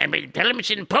 And tell him it's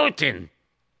important.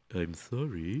 I'm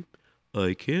sorry.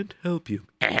 I can't help you.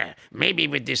 Maybe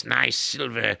with this nice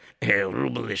silver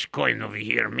ruble-ish coin over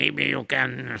here, maybe you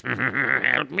can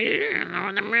help me. You know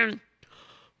what I mean?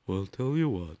 Well, tell you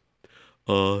what.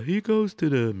 He goes to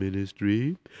the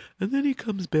ministry, and then he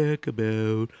comes back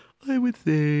about, I would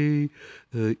say,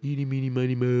 eeny, meeny,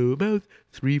 miny, mo, about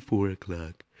 3, 4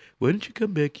 o'clock. Why don't you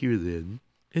come back here then,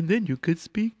 and then you could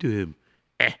speak to him.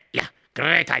 Yeah,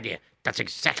 great idea. That's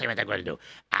exactly what I'm going to do.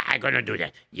 I'm going to do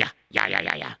that. Yeah.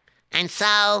 And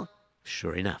so,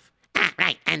 Sure enough.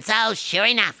 right, and so, sure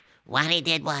enough, what he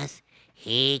did was,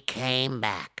 he came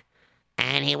back.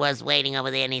 And he was waiting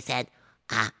over there, and he said,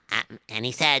 and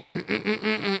he said,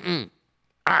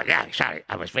 Oh, yeah, sorry.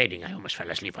 I was waiting. I almost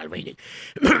fell asleep while waiting.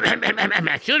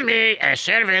 Excuse me,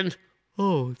 servant.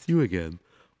 Oh, it's you again.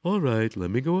 All right,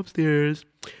 let me go upstairs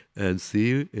and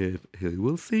see if he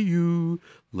will see you.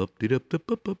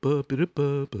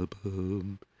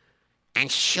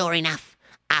 And sure enough,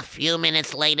 a few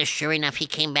minutes later, sure enough, he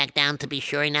came back down to be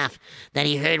sure enough that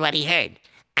he heard what he heard.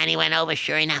 And he went over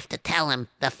sure enough to tell him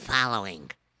the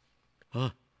following.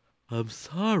 I'm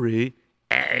sorry.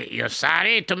 You're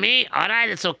sorry to me? All right,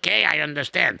 it's okay. I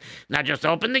understand. Now just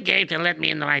open the gate and let me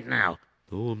in right now.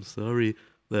 Oh, I'm sorry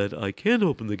that I can't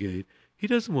open the gate. He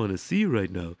doesn't want to see you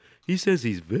right now. He says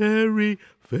he's very,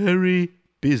 very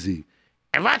busy.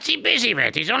 And what's he busy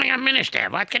with? He's only a minister.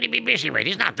 What can he be busy with?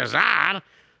 He's not the Tsar.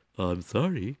 I'm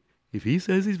sorry. If he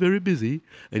says he's very busy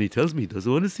and he tells me he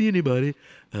doesn't want to see anybody,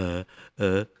 then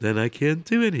I can't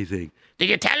do anything. Did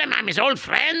you tell him I'm his old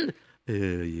friend?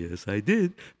 Yes, I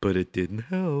did, but it didn't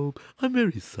help. I'm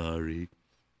very sorry.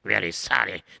 Very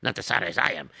sorry. Not as sorry as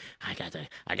I am. I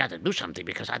gotta do something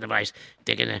because otherwise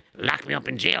they're gonna lock me up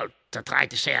in jail to try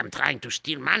to say I'm trying to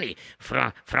steal money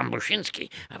from Bushinsky.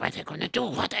 What I gonna do?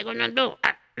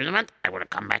 You know what? I will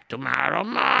come back tomorrow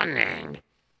morning.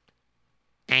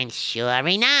 And sure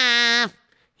enough,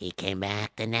 he came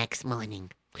back the next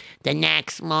morning. The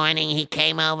next morning, he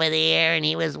came over there, and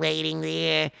he was waiting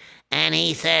there, and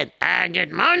he said,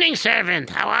 Good morning, servant.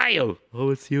 How are you?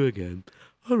 Oh, it's you again.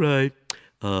 All right.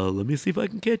 Let me see if I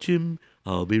can catch him.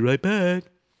 I'll be right back.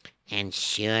 And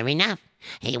sure enough,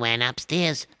 he went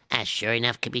upstairs, as sure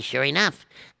enough could be sure enough.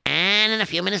 And then a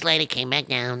few minutes later, came back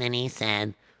down, and he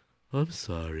said, I'm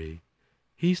sorry.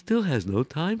 He still has no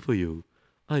time for you.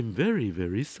 I'm very,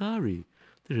 very sorry.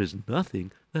 There is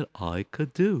nothing that I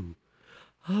could do.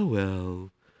 Oh,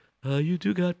 well. You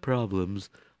do got problems.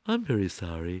 I'm very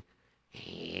sorry.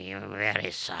 You're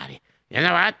very sorry. You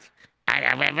know what?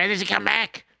 When does he come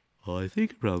back? Oh, I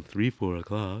think around 3, 4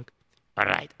 o'clock. All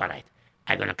right.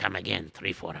 I'm going to come again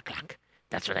 3, 4 o'clock.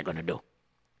 That's what I'm going to do.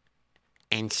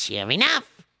 and sure enough,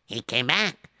 he came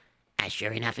back. As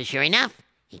sure enough is sure enough,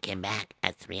 he came back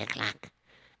at 3 o'clock.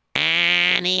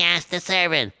 And he asked the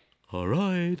servant, All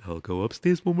right, I'll go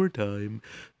upstairs one more time.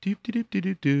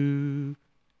 Doop-de-doop-de-doo-doo.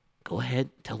 Go ahead,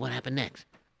 tell what happened next.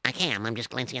 Okay, I'm just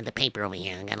glancing at the paper over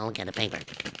here. I gotta look at the paper.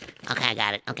 Okay, I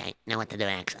got it. Okay, know what to do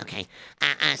next. Okay.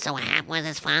 So what happened was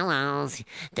as follows.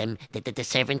 The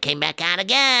servant came back out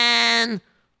again.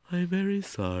 I'm very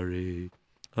sorry.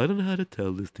 I don't know how to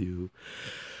tell this to you.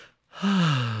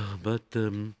 But,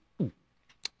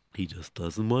 he just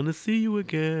doesn't want to see you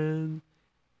again.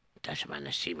 Doesn't want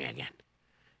to see me again.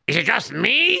 Is it just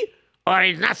me? Or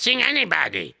he's not seeing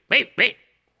anybody? Wait.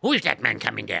 Who is that man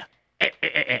coming there?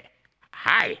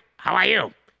 Hi, how are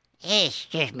you?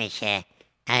 Excuse me, sir.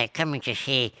 Coming to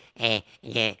see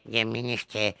the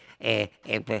minister,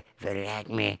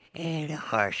 Vladimir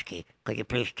Lachovsky. Could you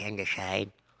please stand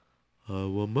aside?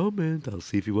 One moment. I'll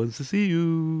see if he wants to see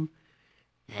you.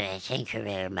 Thank you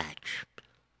very much.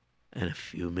 And a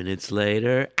few minutes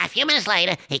later, A few minutes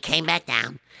later, he came back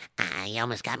down. He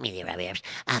almost got me there, Robbie Erps.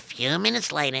 A few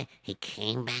minutes later, he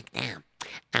came back down.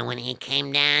 And when he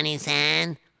came down, he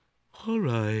said, All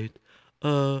right.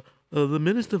 The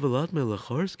Minister Volodymyr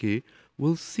Lacharski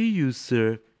will see you,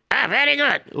 sir. Ah, very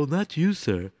good. Oh, not you,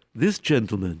 sir. This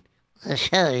gentleman.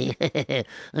 sorry.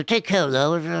 Take care,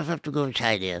 though. I have to go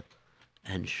inside here.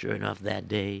 and sure enough, that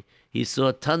day, he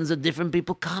saw tons of different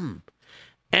people come.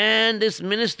 And this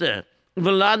minister,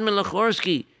 Volodymyr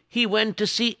Lacharski, he went to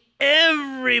see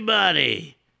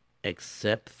everybody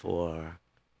except for,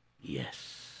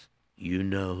 yes, you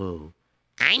know who.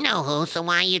 I know who, so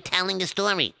why are you telling the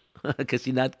story? Because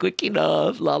you're not quick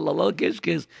enough. La la la, kiss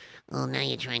kiss. Oh, now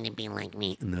you're trying to be like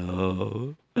me.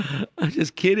 No, I'm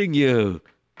just kidding you.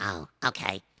 Oh,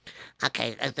 okay.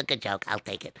 Okay, that's a good joke. I'll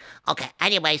take it. Okay,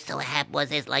 anyway, so what happened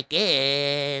was it's like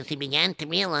this. He began to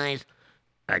realize,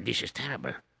 This is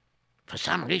terrible. For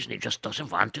some reason, he just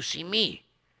doesn't want to see me.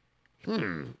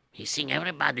 He's seeing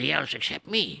everybody else except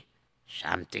me.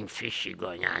 Something fishy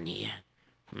going on here.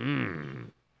 You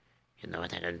know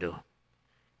what I'm gonna do?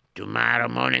 Tomorrow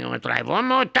morning, I'm gonna try one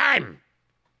more time.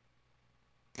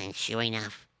 and sure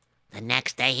enough, the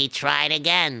next day he tried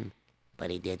again, but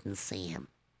he didn't see him.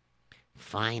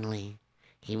 Finally,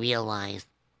 he realized,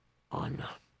 Oh no,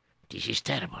 this is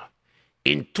terrible.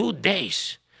 In 2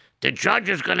 days, the judge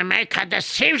is gonna make a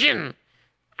decision.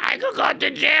 I could go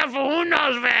to jail for who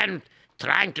knows when.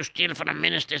 Trying to steal from a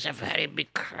minister is a very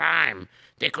big crime.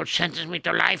 They could sentence me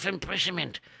to life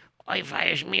imprisonment. If I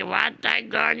ask me what I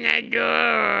gonna do,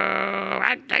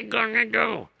 what I gonna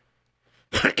do.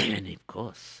 And of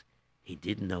course, he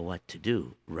didn't know what to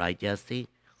do, right, Yossi?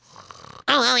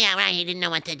 oh, yeah, right, he didn't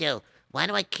know what to do. Why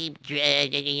do I keep,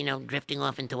 drifting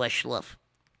off into a schloof?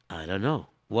 I don't know.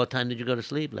 What time did you go to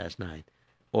sleep last night?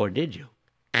 Or did you?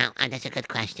 Oh, that's a good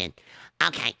question.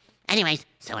 Okay, anyways,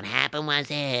 so what happened was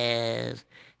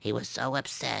he was so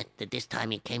upset that this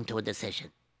time he came to a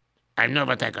decision. I know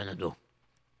what I'm gonna do.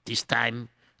 This time,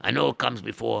 I know it comes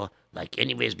before, like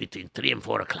anyways between 3 and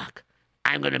 4 o'clock.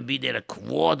 I'm gonna be there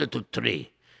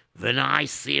 2:45. When I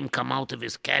see him come out of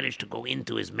his carriage to go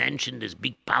into his mansion, this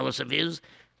big palace of his,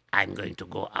 I'm going to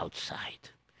go outside.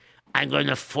 I'm going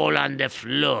to fall on the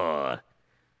floor.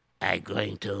 I'm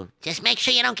going to... Just make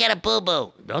sure you don't get a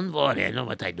boo-boo. Don't worry, I know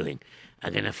what I'm doing.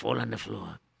 I'm going to fall on the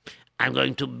floor. I'm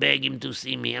going to beg him to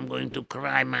see me. I'm going to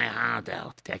cry my heart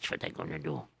out. That's what I'm going to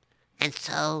do. And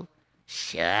so,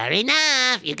 sure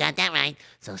enough, you got that right.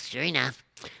 So sure enough,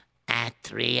 at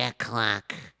 3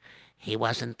 o'clock, he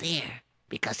wasn't there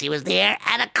because he was there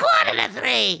at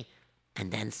 2:45.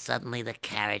 And then suddenly the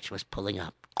carriage was pulling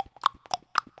up.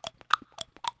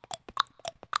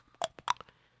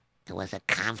 It was a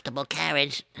comfortable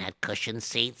carriage. It had cushioned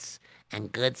seats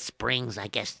and good springs. I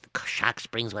guess shock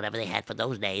springs, whatever they had for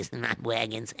those days, not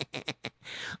wagons.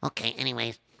 Okay,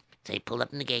 anyways, so he pulled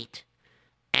up in the gate.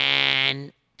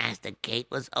 And as the gate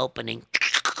was opening,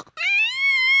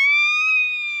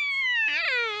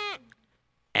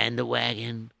 and the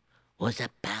wagon was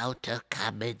about to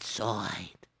come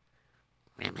inside.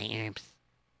 Rabbi Erps,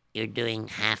 you're doing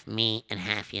half me and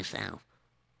half yourself.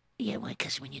 Yeah, well,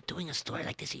 because when you're doing a story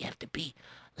like this, you have to be,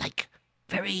 like,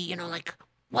 very, like,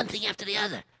 one thing after the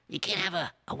other. You can't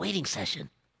have a waiting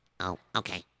session. Oh,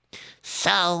 okay.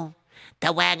 So,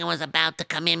 the wagon was about to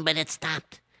come in, but it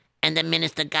stopped. And the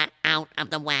minister got out of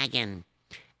the wagon.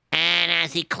 And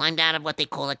as he climbed out of what they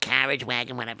call a carriage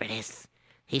wagon, whatever it is,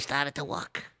 he started to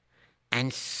walk.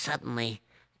 And suddenly,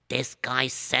 this guy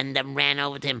sender ran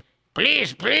over to him.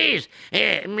 Please,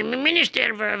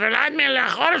 Minister Volodymyr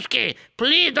Lacharski,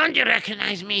 please don't you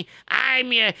recognize me?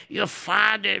 I'm your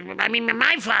father.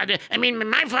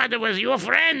 My father was your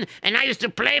friend, and I used to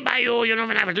play by you,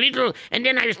 when I was little, and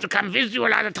then I used to come visit you a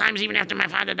lot of times, even after my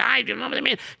father died, you know what I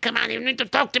mean? Come on, you need to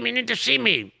talk to me, you need to see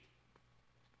me.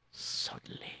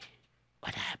 Suddenly,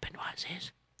 what happened was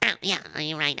this. Oh, yeah,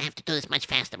 you're right. I have to do this much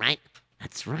faster, right?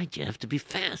 That's right, you have to be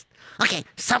fast. Okay,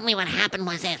 suddenly what happened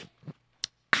was this.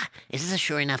 Is this a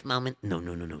sure enough moment? No,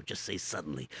 just say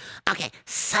suddenly. Okay,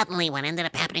 suddenly what ended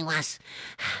up happening was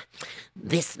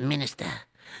this minister,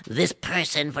 this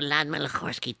person, Volodymyr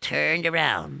Lacharski, turned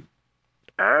around.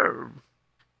 Oh.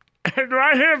 Do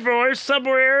I hear a voice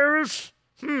somewheres?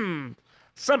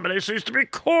 Somebody seems to be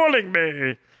calling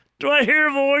me. Do I hear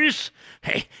a voice?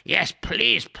 Hey, yes,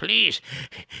 please.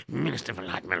 Minister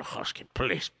Volodymyr Lacharski,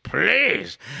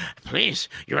 please.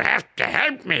 You have to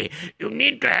help me. You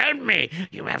need to help me.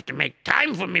 You have to make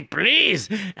time for me, please.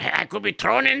 I could be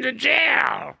thrown into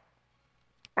jail.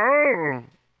 Oh,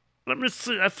 let me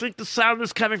see. I think the sound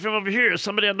is coming from over here.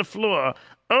 Somebody on the floor.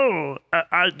 Oh,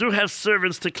 I do have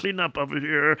servants to clean up over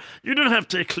here. You don't have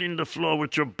to clean the floor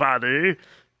with your body.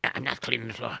 I'm not cleaning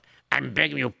the floor. I'm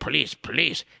begging you, please,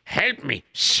 help me,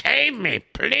 save me,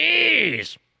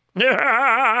 please.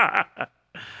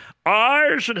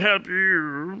 I should help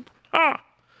you. I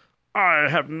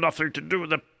have nothing to do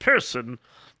with a person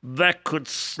that could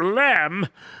slam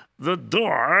the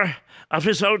door of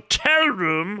his hotel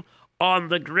room on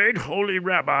the great holy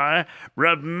rabbi,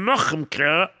 Reb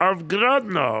Nochumke of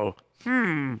Grodno.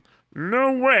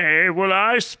 No way will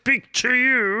I speak to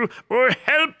you or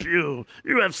help you.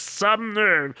 You have some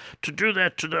nerve to do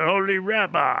that to the holy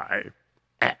rabbi.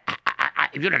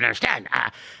 You don't understand.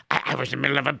 I was in the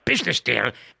middle of a business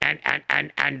deal, and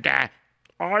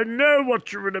I know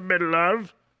what you're in the middle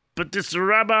of, but this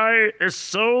rabbi is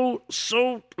so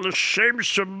l'shem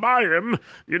shemayim.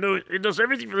 You know, he does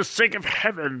everything for the sake of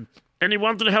heaven. And he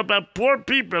wanted to help out poor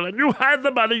people, and you had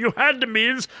the money, you had the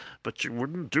means, but you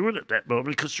wouldn't do it at that moment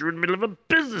because you were in the middle of a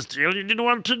business deal. You didn't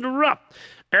want to interrupt.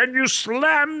 And you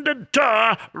slammed the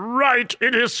door right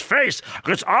in his face.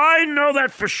 Because I know that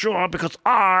for sure, because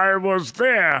I was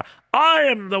there. I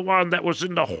am the one that was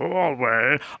in the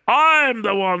hallway. I'm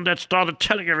the one that started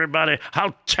telling everybody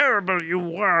how terrible you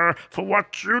were for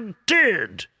what you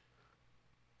did.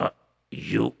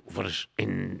 You was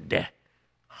in the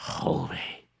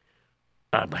hallway.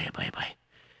 Boy.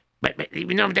 But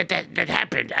you know that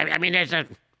happened. I mean, there's a...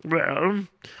 Well,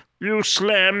 you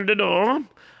slammed the door.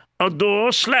 A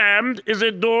door slammed is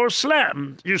a door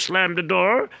slammed. You slammed the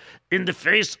door in the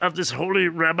face of this holy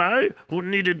rabbi who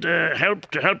needed help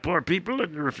to help poor people,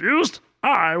 and you refused.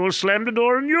 I will slam the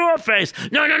door in your face.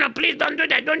 No, please don't do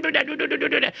that. Don't do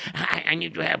that. I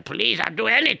need your help, please. I'll do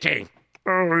anything.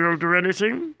 Oh, you'll do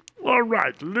anything? All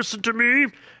right, listen to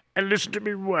me, and listen to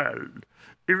me well.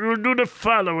 If you'll do the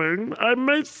following, I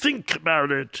may think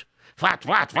about it. What?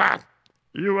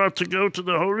 You are to go to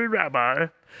the holy rabbi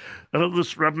of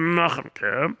this Rabbi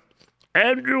Nachumke,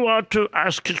 and you are to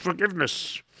ask his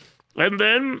forgiveness. And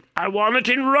then I want it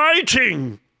in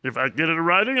writing. If I get it in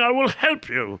writing, I will help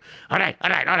you. All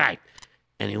right.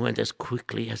 And he went as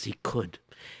quickly as he could.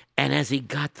 And as he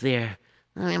got there,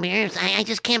 I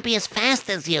just can't be as fast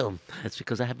as you. that's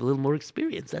because I have a little more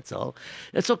experience, that's all.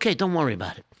 It's okay, don't worry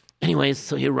about it. Anyways,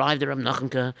 so he arrived at Reb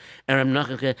Nachumke, and Reb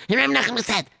Nachumke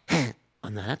said, oh,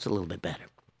 no, that's a little bit better.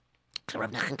 So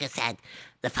Reb Nachumke said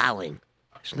the following.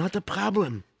 It's not a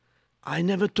problem. I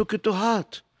never took it to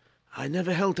heart. I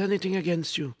never held anything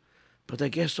against you. But I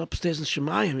guess upstairs in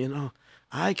Shemayim,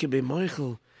 I can be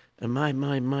moichel and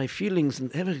my feelings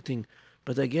and everything.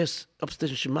 But I guess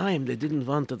upstairs in Shemayim, they didn't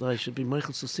want that I should be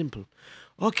moichel so simple.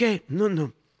 Okay,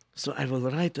 no. So I will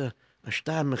write a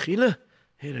star mechila.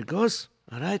 Here it goes.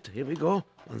 All right, here we go.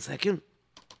 1 second.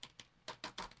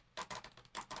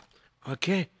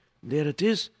 Okay, there it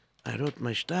is. I wrote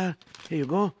my star. Here you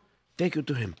go. Take it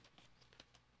to him.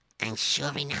 And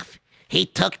sure enough, he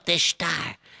took the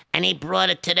star and he brought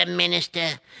it to the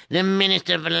minister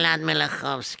Vlad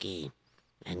Melachovsky.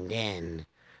 And then,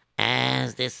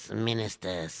 as this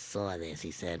minister saw this,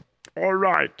 he said, All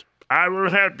right, I will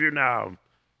help you now.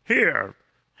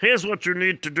 Here's what you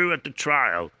need to do at the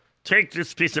trial. Take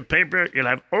this piece of paper. You'll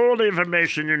have all the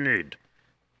information you need.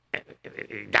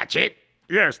 That's it?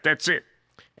 Yes, that's it.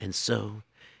 And so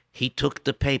he took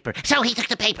the paper. So he took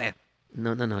the paper.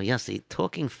 No, Yossi,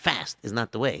 talking fast is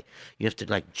not the way. You have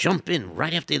to, jump in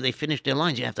right after they finish their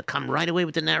lines. You have to come right away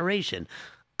with the narration.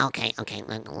 Okay,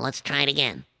 let's try it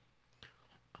again.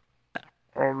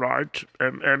 All right.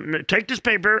 Take this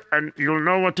paper, and you'll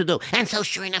know what to do. And so,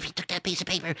 sure enough, he took that piece of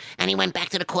paper, and he went back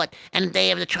to the court, and the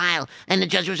day of the trial, and the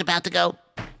judge was about to go,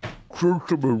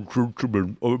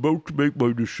 Gentlemen, I'm about to make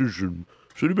my decision.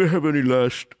 Does anybody have any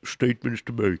last statements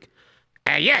to make?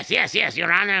 Yes,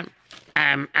 Your Honor.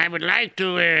 I would like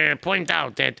to point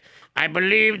out that I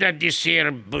believe that this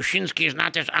here Bushinsky is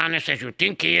not as honest as you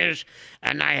think he is,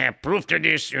 and I have proof to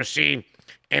this. You see,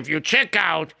 if you check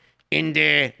out in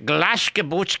the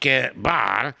Glaschke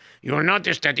bar, you'll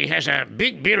notice that he has a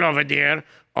big bill over there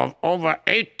of over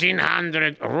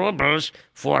 1,800 rubles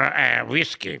for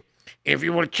whiskey. If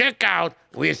you will check out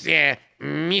with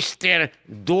Mr.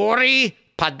 Dori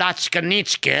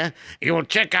Padatskanitzke, you will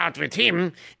check out with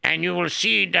him, and you will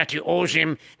see that he owes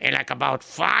him about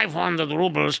 500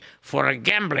 rubles for a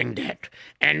gambling debt.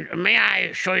 And may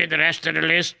I show you the rest of the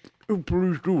list? Oh,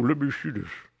 please do. Let me see this.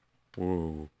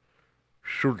 Whoa.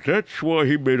 So that's why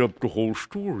he made up the whole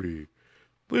story.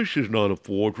 This is not a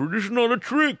forgery. This is not a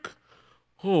trick.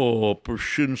 Oh,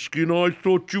 Pershinsky, and I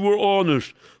thought you were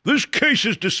honest. This case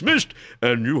is dismissed,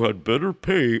 and you had better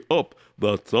pay up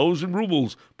that 1,000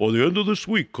 rubles by the end of this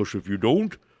week, 'cause if you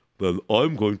don't, then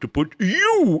I'm going to put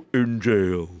you in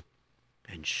jail.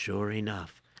 And sure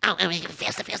enough. Oh,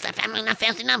 faster, I'm not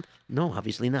fast enough. No,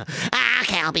 obviously not.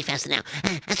 Okay, I'll be faster now.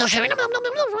 And so sure enough.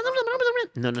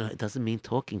 No, it doesn't mean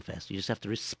talking faster. You just have to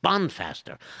respond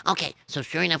faster. Okay, so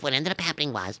sure enough, what ended up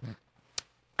happening was,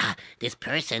 this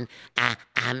person,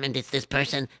 this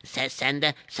person,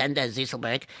 Sender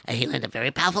Zieselberg, he learned a very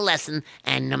powerful lesson,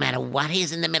 and no matter what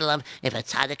he's in the middle of, if a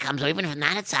tzaddik comes, or even if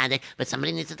not a tzaddik, but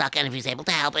somebody needs to talk, and if he's able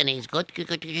to help, and he's good, you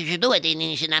should do it, and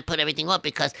you should not put everything up,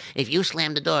 because if you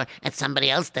slam the door at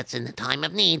somebody else that's in the time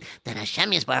of need, then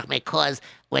Hashem Yisbarach may cause,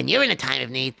 when you're in a time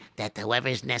of need, that whoever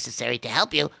is necessary to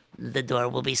help you, the door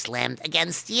will be slammed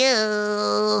against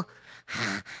you.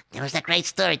 That was a great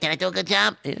story. Did I do a good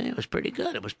job? Yeah, it was pretty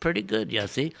good.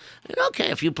 Yossi. And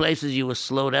okay, a few places you were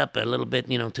slowed up a little bit,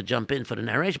 to jump in for the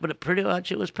narration, but pretty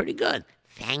much it was pretty good.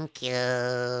 Thank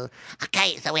you.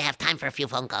 Okay, so we have time for a few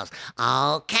phone calls.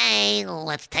 Okay,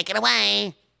 let's take it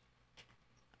away.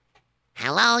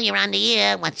 Hello, you're on the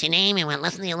air. What's your name and what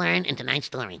lesson do you learn in tonight's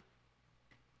story?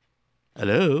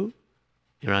 Hello?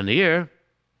 You're on the air.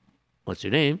 What's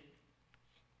your name?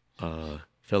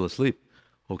 Fell asleep.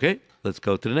 Okay, let's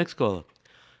go to the next caller.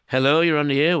 Hello, you're on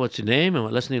the air. What's your name and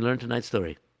what lesson do you learn tonight's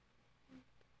story?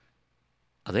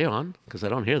 Are they on? Because I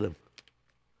don't hear them.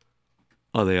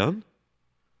 Are they on?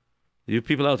 You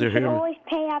people out there You should hear me? always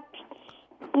pay up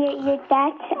your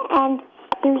debts, and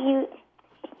you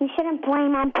shouldn't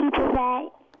blame on people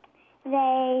that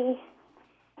they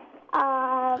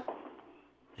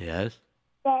Yes?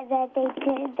 that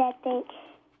they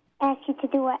ask you to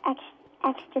do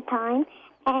extra time,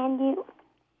 and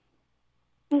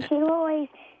you should always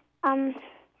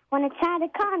when a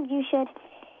tzaddik comes, you should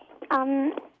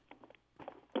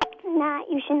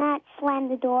not slam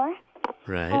the door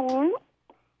Right. at him.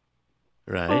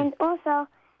 Right. And also,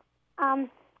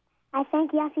 I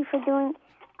thank Yossi for doing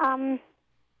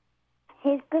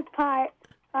his good part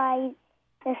by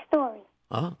the story.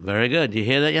 Oh, very good. You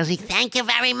hear that, Yossi? Thank you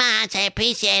very much. I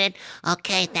appreciate it.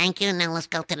 Okay, thank you. Now let's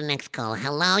go to the next call.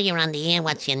 Hello, you're on the air.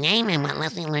 What's your name and what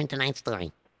lesson you learned tonight's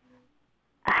story?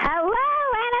 Hello,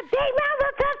 and a big round of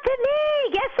applause to me.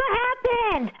 Guess what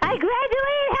happened? I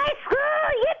graduated high school.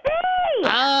 Yippee!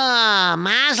 Oh,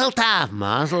 Mazel Tov.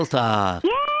 Mazel tov.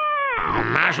 Yeah!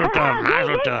 Mazel tov,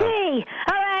 mazel tov. Yippee!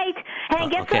 All right,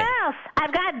 and guess okay. what else?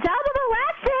 I've got double the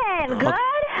lesson. Good?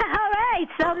 All right,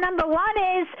 so number one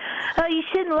is you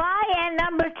shouldn't lie, and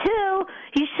number two,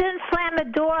 you shouldn't slam a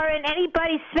door in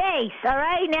anybody's face. All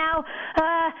right, now,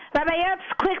 Rabbi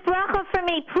Erps, quick bracha for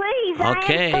me, please.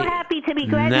 Okay. I am so happy to be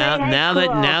graduating high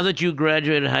school. Now that you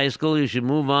graduated high school, you should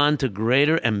move on to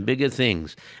greater and bigger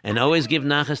things. And always give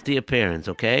nachas to your parents,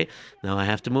 okay? Now I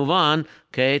have to move on.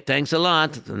 Okay, thanks a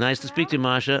lot. Nice to speak to you,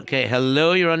 Masha. Okay,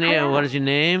 hello, you're on the air. What is your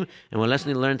name? And what lesson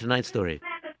did you learn tonight's story?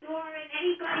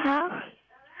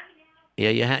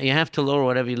 Yeah, you have to lower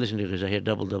whatever you listen to because I hear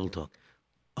double talk.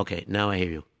 Okay, now I hear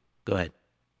you. Go ahead.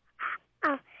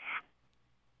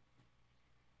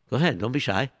 Go ahead. Don't be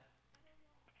shy.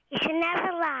 You should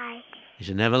never lie. You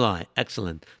should never lie.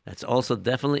 Excellent. That's also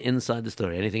definitely inside the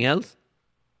story. Anything else?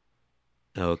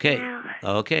 Okay. No.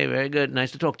 Okay, very good.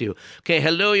 Nice to talk to you. Okay,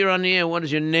 hello, you're on the air. What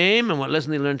is your name and what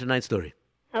lesson did you learn tonight's story?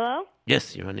 Hello?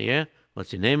 Yes, you're on the air.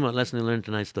 What's your name and what lesson did you learn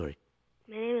tonight's story?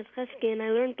 My name is Chesky, and I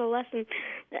learned the lesson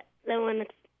that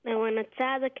when a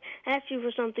tzaddik asks you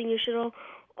for something, you should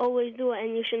always do it,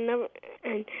 and you should never,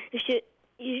 and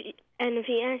and if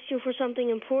he asks you for something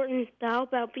important to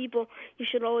help out people, you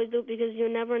should always do it because you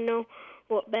never know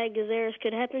what bad gezeres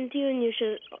could happen to you, and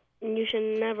you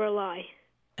should never lie.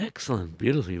 Excellent.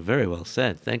 Beautifully. Very well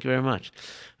said. Thank you very much.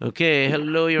 Okay,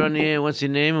 hello, you're on the air. What's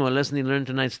your name and what lesson did you learn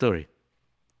tonight's story?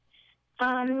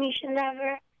 You should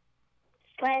never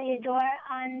slam your door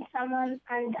on someone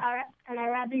on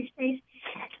a rabbi's face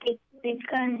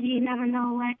because you never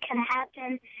know what can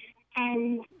happen,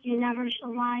 and you never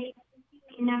should lie.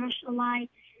 You never should lie,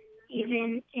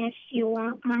 even if you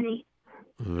want money.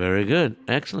 Very good.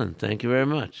 Excellent. Thank you very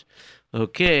much.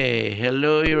 Okay,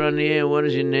 hello, you're on the air. What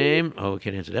is your name? Oh, we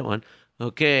can't answer that one.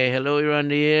 Okay, hello, you're on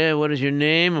the air. What is your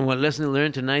name and what lesson you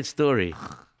learned tonight's story?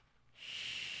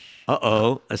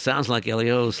 Uh-oh, it sounds like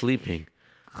Elio is sleeping.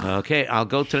 Okay, I'll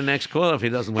go to the next caller if he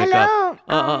doesn't wake Hello,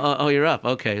 up. Oh, you're up.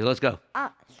 Okay, let's go.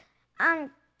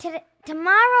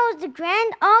 Tomorrow's the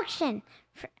grand auction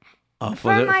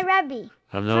for my Rebbe.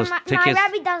 From those my tickets. My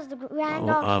Rebbe does the grand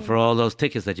auction. For all those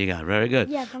tickets that you got. Very good.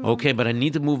 Yeah, okay, but I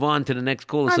need to move on to the next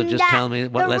caller, so just tell me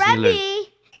what lesson you learned.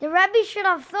 The Rebbe should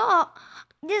have thought,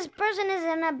 this person is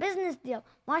in a business deal.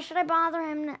 Why should I bother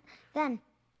him then?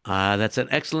 That's an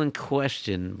excellent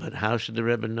question, but how should the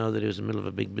Rebbe know that he was in the middle of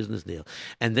a big business deal?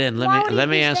 And then Why would let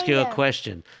he me be ask staying you a there?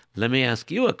 question. Let me ask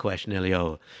you a question,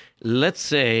 Elio. Let's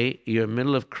say you're in the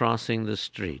middle of crossing the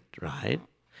street, right?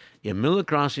 You're in the middle of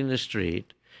crossing the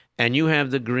street, and you have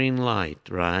the green light,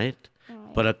 right?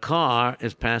 But a car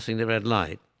is passing the red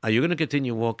light. Are you going to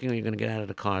continue walking, or are you going to get out of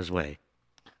the car's way?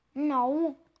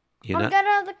 No. You're I'll not. get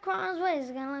out of the car's way.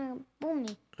 It's gonna boom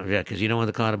me. Yeah, because you don't want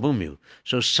the car to boom you.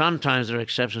 So sometimes there are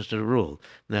exceptions to the rule.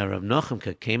 Now, Rav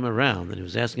Nochemka came around and he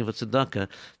was asking for tzedakah.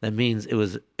 That means it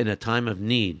was in a time of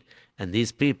need. And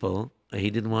these people,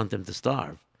 he didn't want them to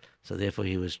starve. So therefore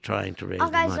he was trying to raise the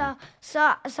Okay, money.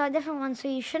 so a different one. So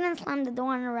you shouldn't slam the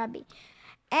door on a Rebbe.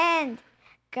 And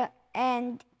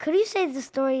could you say the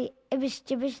story Ibish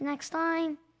Jibbish next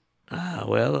time?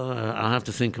 I'll have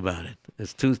to think about it.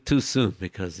 It's too soon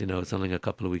because, it's only a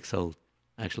couple of weeks old.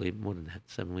 Actually, more than that,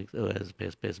 7 weeks. Oh, as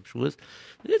past some shuas.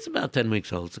 It's about 10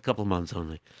 weeks old. It's a couple of months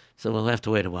only. So we'll have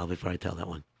to wait a while before I tell that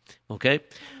one. Okay?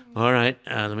 All right.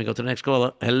 Let me go to the next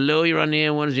caller. Hello, you're on the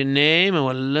air. What is your name? And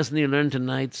what lesson do you learn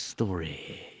tonight's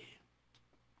story?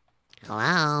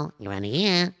 Hello, you're on the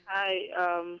air. Hi,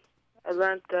 I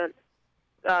learned that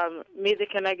Mida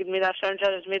Keneged Mida, Hashem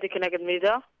judges Mida Keneged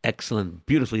Mida. Excellent.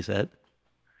 Beautifully said.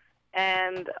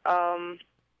 And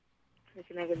Mida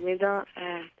Keneged Mida,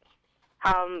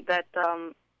 and that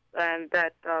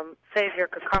Savior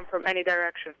could come from any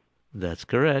direction. That's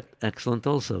correct. Excellent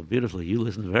also. Beautifully. You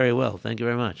listened very well. Thank you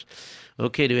very much.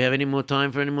 Okay, do we have any more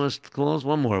time for any more calls?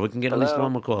 One more. We can get at least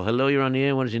one more call. Hello, you're on the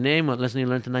air. What is your name? What lesson you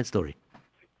learned tonight's story?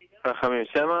 Rachamim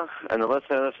Shema, and the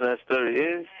lesson of that story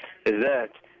is that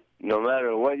no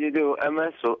matter what you do,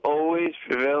 MS will always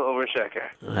prevail over Sheker.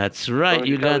 That's right. When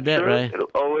You tell got the that truth, right.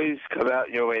 It'll always come out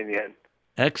your way in the end.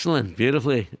 Excellent.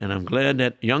 Beautifully. And I'm glad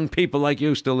that young people like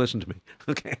you still listen to me.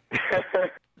 Okay.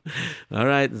 All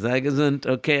right. Zagazant.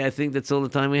 Okay, I think that's all the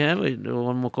time we have. We do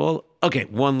one more call. Okay,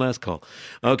 one last call.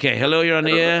 Okay. Hello, you're on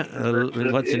the air.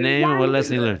 What's your name and what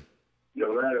lesson you learned?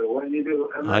 No matter what you do,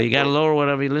 You got to lower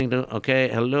whatever you're listening to. Okay.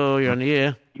 Hello, you're on the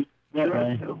air.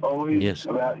 it'll always Yes.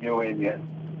 come out your way in the end.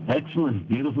 Excellent.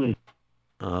 Beautifully.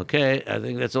 Okay, I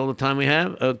think that's all the time we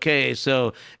have. Okay,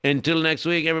 so until next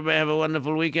week, everybody have a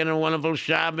wonderful weekend and a wonderful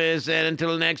Shabbos. And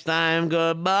until next time,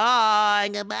 goodbye.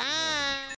 Goodbye.